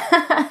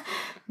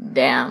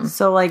 Damn.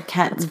 So, like,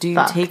 do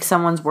you take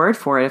someone's word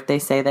for it if they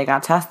say they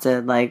got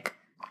tested? Like,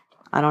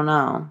 I don't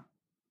know.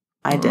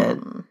 I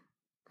did.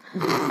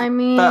 I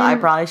mean, but I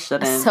probably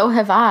shouldn't. So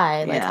have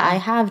I. Like, I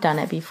have done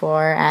it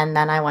before, and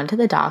then I went to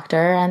the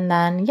doctor, and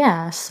then,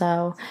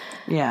 so...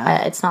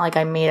 Yeah. It's not like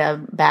I made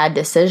a bad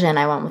decision.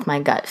 I went with my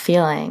gut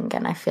feeling,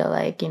 and I feel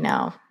like,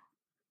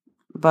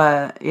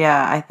 But,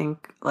 yeah, I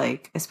think,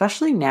 like,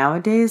 especially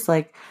nowadays,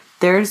 like,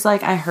 there's,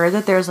 like, I heard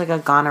that there's, like, a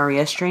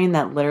gonorrhea strain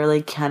that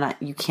literally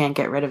you can't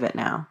get rid of it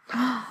now.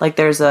 Like,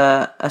 there's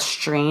a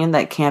strain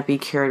that can't be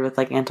cured with,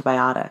 like,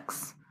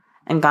 antibiotics.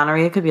 And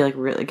gonorrhea could be, like,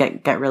 really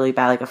get really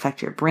bad, like,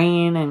 affect your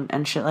brain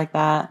and shit like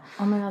that.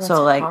 Oh my God, that's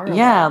so, like, horrible.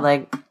 Yeah,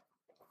 like,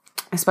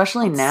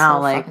 especially that's now,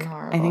 so like,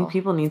 horrible. I think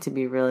people need to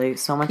be really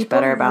so much people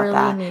better about really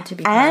that. Need to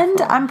be and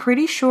careful. I'm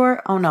pretty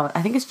sure,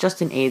 I think it's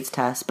just an AIDS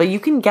test, but you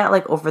can get,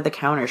 like,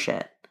 over-the-counter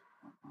shit.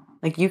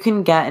 Like, you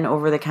can get an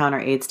over-the-counter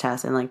AIDS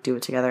test and, like, do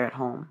it together at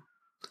home.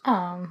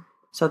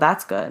 So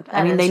that's good.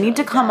 I mean, they need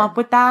to come up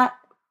with that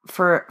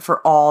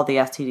for all the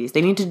STDs.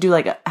 They need to do,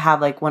 like,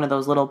 have, like, one of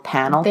those little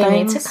panel things.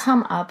 They need to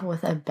come up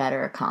with a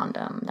better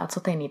condom. That's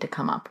what they need to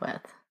come up with.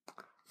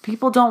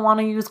 People don't want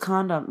to use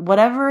condom.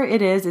 Whatever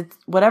it is, it's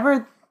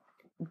whatever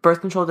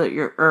birth control that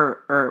you're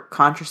or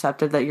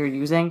contraceptive that you're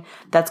using,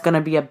 that's going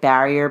to be a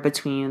barrier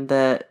between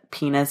the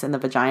penis and the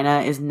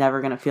vagina is never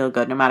going to feel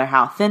good. No matter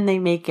how thin they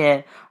make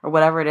it or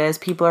whatever it is,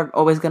 people are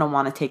always going to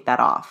want to take that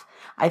off.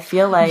 I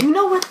feel like... You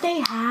know what they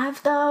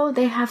have, though?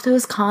 They have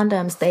those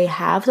condoms. They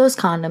have those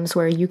condoms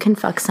where you can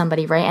fuck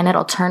somebody, right? And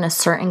it'll turn a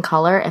certain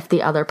color if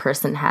the other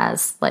person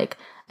has, like,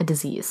 a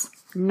disease.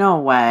 No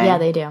way. Yeah,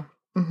 they do.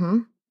 Mm-hmm.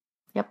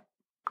 Yep.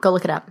 Go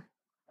look it up.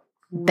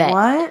 Bet.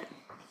 What?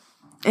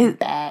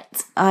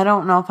 Bet. I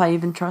don't know if I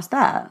even trust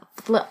that.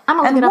 Look, I'm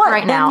going to look it up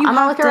right now. I'm going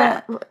to look it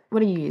up. What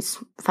do you use?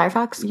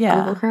 Firefox? Yeah.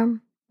 Google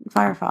Chrome?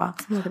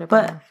 Firefox. Look it up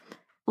but... right now.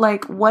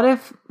 Like, what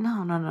if...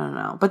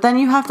 No. But then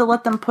you have to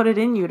let them put it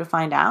in you to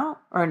find out?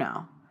 Or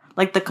no?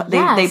 Like, they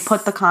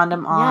put the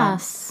condom on.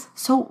 Yes.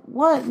 So,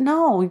 what?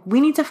 No.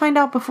 We need to find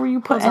out before you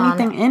put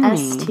anything in me.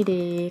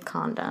 STD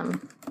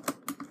condom.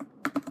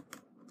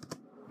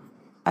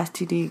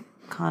 STD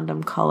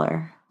condom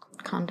color.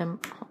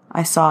 Condom.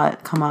 I saw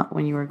it come up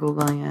when you were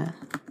Googling it.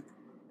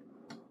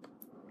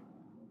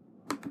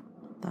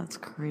 That's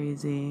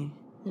crazy.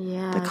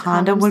 Yeah. The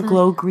condom would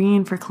glow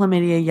green for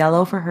chlamydia,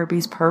 yellow for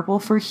herpes, purple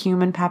for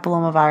human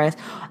papillomavirus,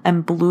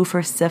 and blue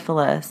for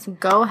syphilis.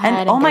 Go ahead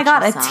and oh my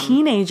God, a some.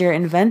 teenager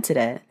invented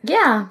it.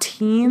 Yeah.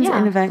 Teens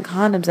invent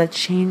condoms that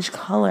change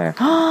color.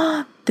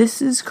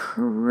 This is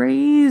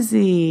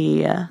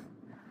crazy.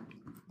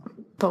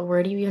 But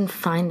where do you even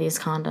find these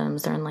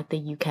condoms? They're in, like,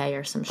 the UK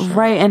or some shit.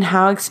 Right, and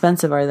how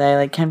expensive are they?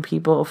 Like, can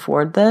people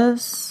afford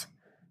this?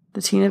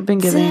 The teen have been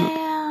giving...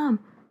 Damn.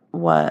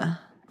 What?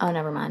 Oh,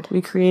 never mind.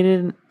 We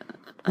created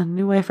a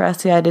new way for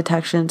STI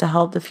detection to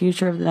help the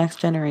future of the next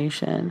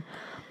generation.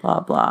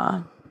 Blah,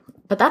 blah.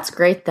 But that's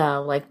great,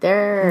 though. Like,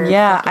 they're...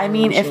 Yeah, I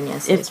mean,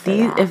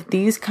 if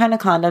these kind of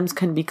condoms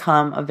can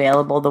become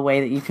available the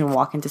way that you can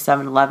walk into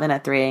 7-Eleven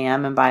at 3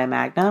 a.m. and buy a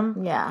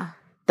Magnum... Yeah.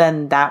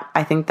 Then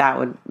I think that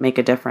would make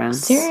a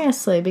difference.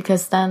 Seriously,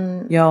 because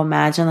then... Yo,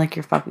 imagine, like,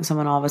 you're fucking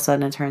someone, all of a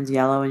sudden it turns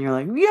yellow and you're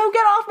like, yo, get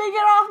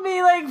off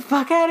me, like,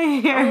 fuck out of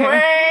here.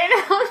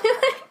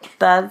 Wait.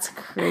 That's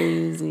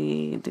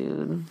crazy,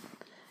 dude.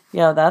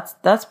 Yo,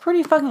 that's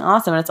pretty fucking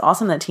awesome. And it's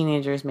awesome that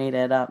teenagers made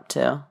it up,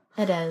 too.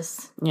 It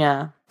is.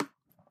 Yeah.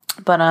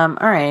 But, all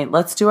right,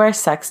 let's do our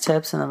sex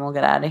tips and then we'll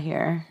get out of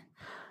here.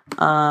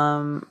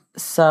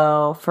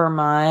 So for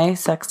my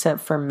sex tip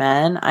for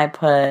men, I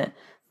put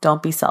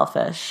don't be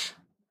selfish.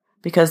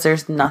 Because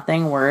there's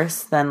nothing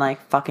worse than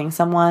like fucking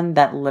someone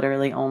that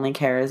literally only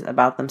cares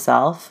about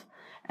themselves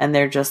and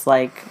they're just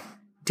like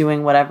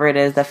doing whatever it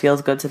is that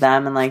feels good to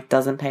them and like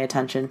doesn't pay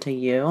attention to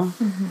you.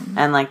 Mm-hmm.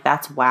 And like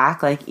that's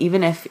whack. Like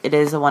even if it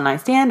is a one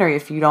night stand or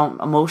if you don't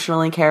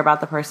emotionally care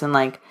about the person,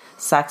 like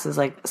sex is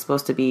like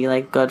supposed to be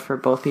like good for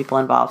both people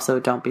involved. So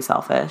don't be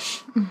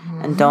selfish.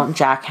 Mm-hmm. And don't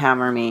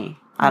jackhammer me.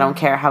 I don't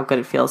care how good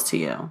it feels to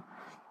you.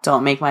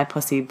 Don't make my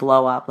pussy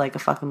blow up like a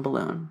fucking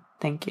balloon.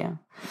 Thank you.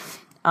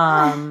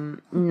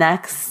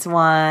 Next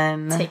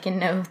one. Taking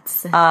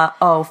notes.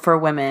 For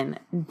women,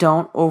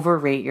 don't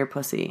overrate your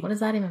pussy. What does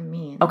that even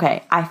mean?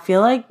 Okay, I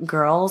feel like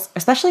girls,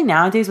 especially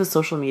nowadays with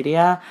social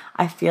media,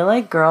 I feel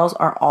like girls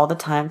are all the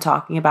time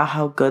talking about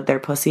how good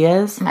their pussy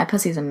is. My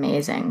pussy's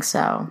amazing,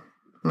 so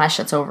my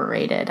shit's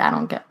overrated. I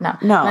don't get no.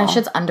 My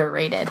shit's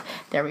underrated.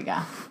 There we go.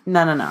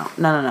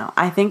 No.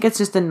 I think it's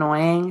just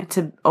annoying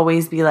to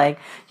always be like,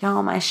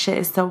 yo, my shit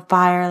is so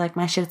fire. Like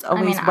my shit's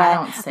always wet. I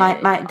don't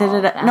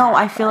say No,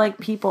 I feel like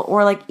people,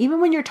 or like even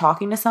when you're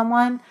talking to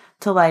someone,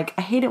 to like,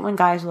 I hate it when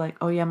guys are like,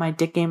 oh yeah, my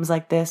dick game's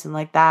like this and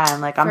like that,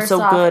 and like I'm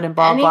so good and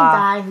blah blah.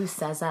 Any guy who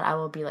says that, I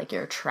will be like,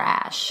 you're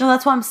trash. No,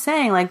 that's what I'm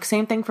saying. Like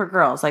same thing for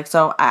girls. Like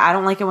so, I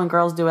don't like it when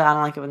girls do it. I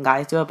don't like it when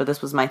guys do it. But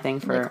this was my thing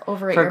for like,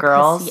 overrate for your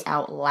girls. Pussy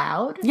out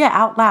loud. Yeah,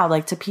 out loud,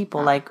 like to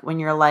people. Like when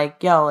you're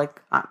like, yo,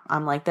 like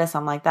I'm like this,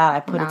 I'm like that.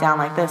 I put it down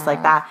like this,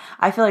 like that.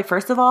 I feel like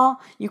first of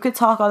all, you could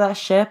talk all that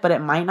shit, but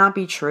it might not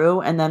be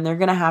true, and then they're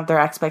gonna have their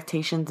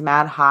expectations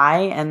mad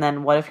high, and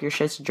then what if your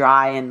shit's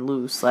dry and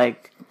loose?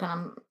 Like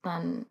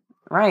then.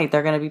 Right,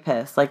 they're going to be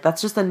pissed. Like,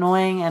 that's just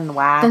annoying and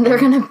whack. Then they're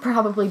going to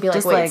probably be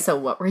like, wait, so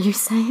what were you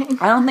saying?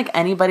 I don't think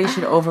anybody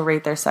should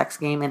overrate their sex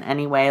game in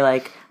any way.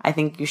 Like, I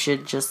think you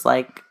should just,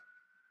 like,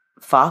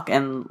 fuck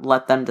and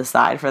let them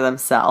decide for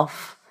themselves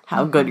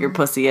how good your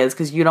pussy is.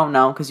 Because you don't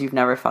know because you've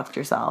never fucked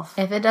yourself.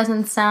 If it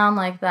doesn't sound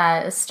like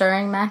that,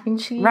 stirring mac and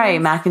cheese?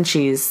 Right, mac and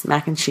cheese.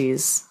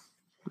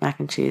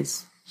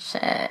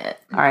 Shit.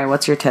 All right,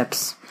 what's your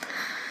tips?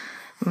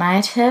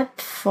 My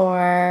tip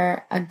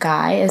for a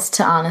guy is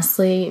to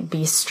honestly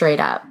be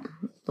straight up.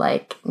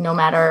 Like, no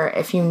matter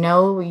if you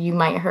know you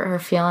might hurt her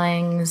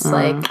feelings.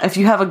 Like, if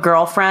you have a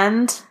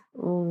girlfriend.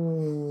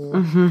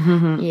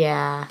 Ooh.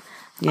 Yeah.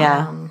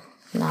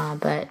 Nah,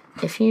 but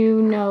if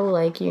you know,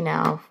 like, you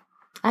know,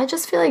 I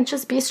just feel like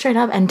just be straight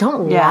up and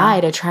don't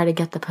lie to try to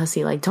get the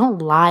pussy. Like, don't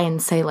lie and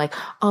say, like,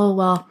 oh,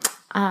 well,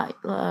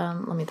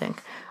 let me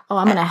think. Oh,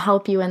 I'm going to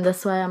help you in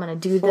this way. I'm going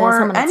to do this.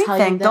 Or I'm going to tell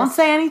you this. Don't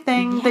say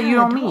anything that you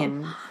don't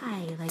mean.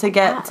 Like to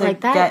get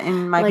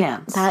in my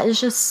pants. That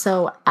is just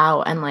so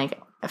out. And like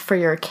for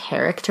your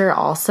character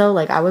also,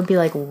 like I would be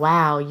like,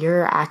 wow,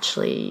 you're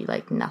actually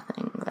like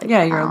nothing. Like,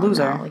 yeah, you're a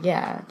loser. Know.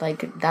 Yeah,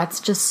 like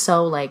that's just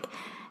so like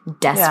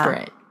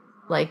desperate.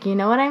 Yeah. Like, you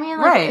know what I mean?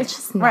 Like, right. It's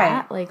just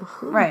not like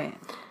who? Right.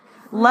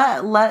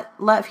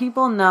 Let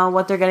people know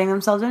what they're getting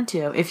themselves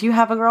into. If you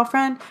have a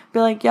girlfriend, be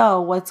like, yo,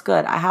 what's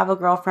good? I have a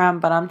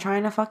girlfriend, but I'm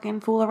trying to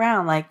fucking fool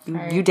around. Like,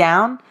 you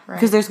down?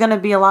 Because there's going to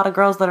be a lot of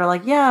girls that are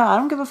like, yeah, I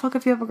don't give a fuck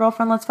if you have a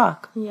girlfriend, let's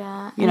fuck.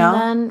 Yeah. You know?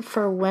 And then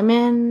for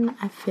women,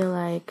 I feel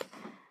like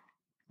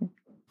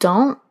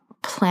don't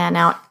plan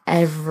out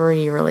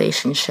every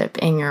relationship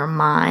in your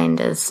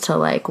mind as to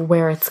like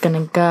where it's going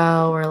to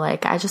go, or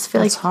like, I just feel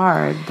like it's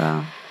hard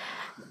though.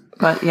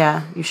 But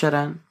yeah, you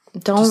shouldn't.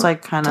 Don't just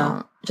like kind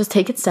of just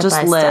take it step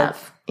by live. step.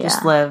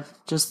 Just live.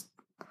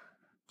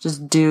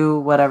 Just do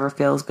whatever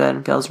feels good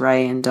and feels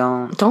right, and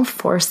don't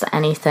force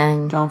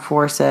anything. Don't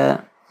force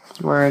it.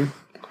 Word.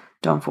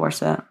 Don't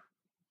force it.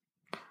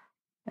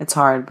 It's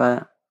hard,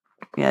 but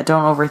yeah,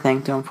 don't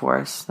overthink, don't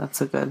force. That's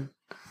a good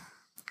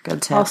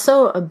tip.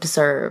 Also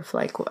observe.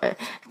 Like if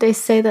they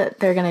say that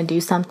they're gonna do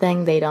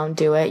something, they don't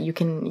do it. You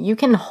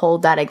can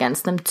hold that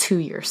against them to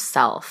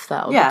yourself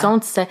though. Yeah. But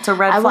don't say it's a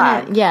red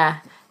flag. Yeah.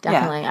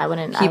 Definitely. Yeah. I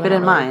wouldn't keep it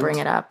in mind. Bring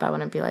it up. I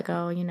wouldn't be like,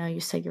 oh, you know, you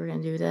said you were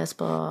gonna do this,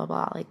 blah blah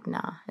blah. Like,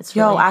 nah. It's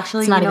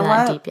actually, it's not even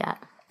that what? deep yet.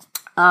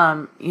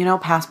 You know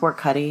Passport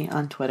Cuddy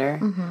on Twitter?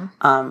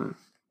 Mm-hmm.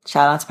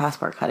 Shout out to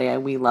Passport Cuddy.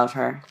 We love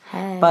her.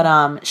 Hey.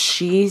 But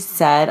she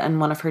said in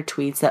one of her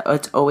tweets that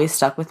it's always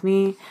stuck with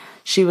me.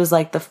 She was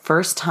like, the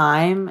first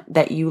time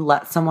that you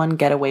let someone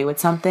get away with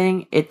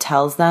something, it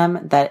tells them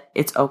that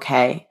it's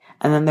okay.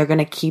 And then they're going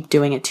to keep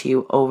doing it to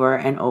you over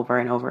and over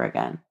and over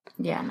again.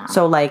 Yeah, no.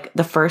 So, like,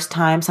 the first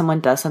time someone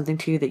does something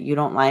to you that you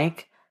don't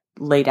like,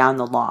 lay down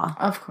the law.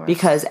 Of course.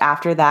 Because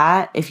after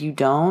that, if you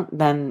don't,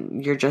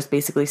 then you're just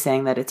basically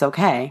saying that it's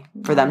okay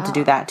for them to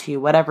do that to you.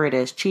 Whatever it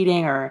is,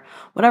 cheating or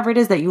whatever it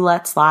is that you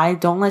let slide,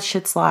 don't let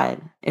shit slide.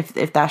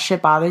 If that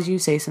shit bothers you,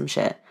 say some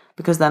shit.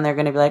 Because then they're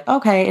going to be like,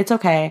 okay, it's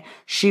okay.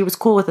 She was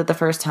cool with it the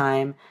first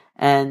time,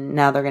 and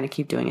now they're going to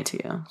keep doing it to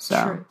you.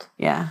 So, Truth.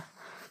 Yeah.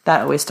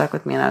 That always stuck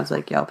with me, and I was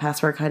like, yo,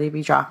 Passport Cuddy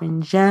be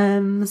dropping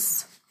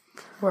gems.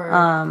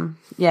 Word.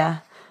 Yeah.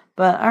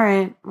 But all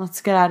right,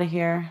 let's get out of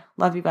here.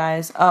 Love you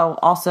guys. Oh,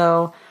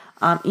 also,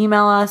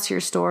 Email us your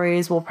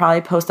stories. We'll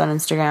probably post on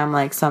Instagram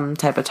like some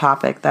type of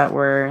topic that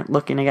we're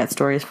looking to get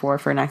stories for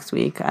next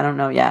week. I don't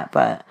know yet,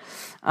 but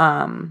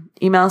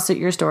email us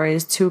your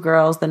stories,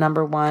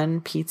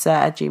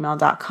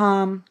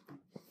 2girls1pizza@gmail.com.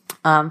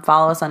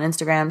 Follow us on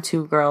Instagram,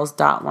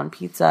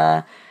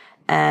 2girls.1pizza,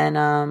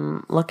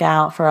 and look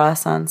out for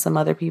us on some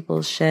other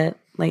people's shit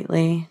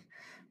lately.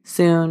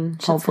 Soon,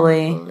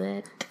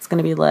 hopefully. It's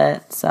gonna be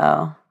lit.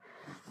 So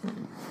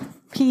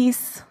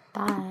peace.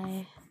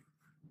 Bye.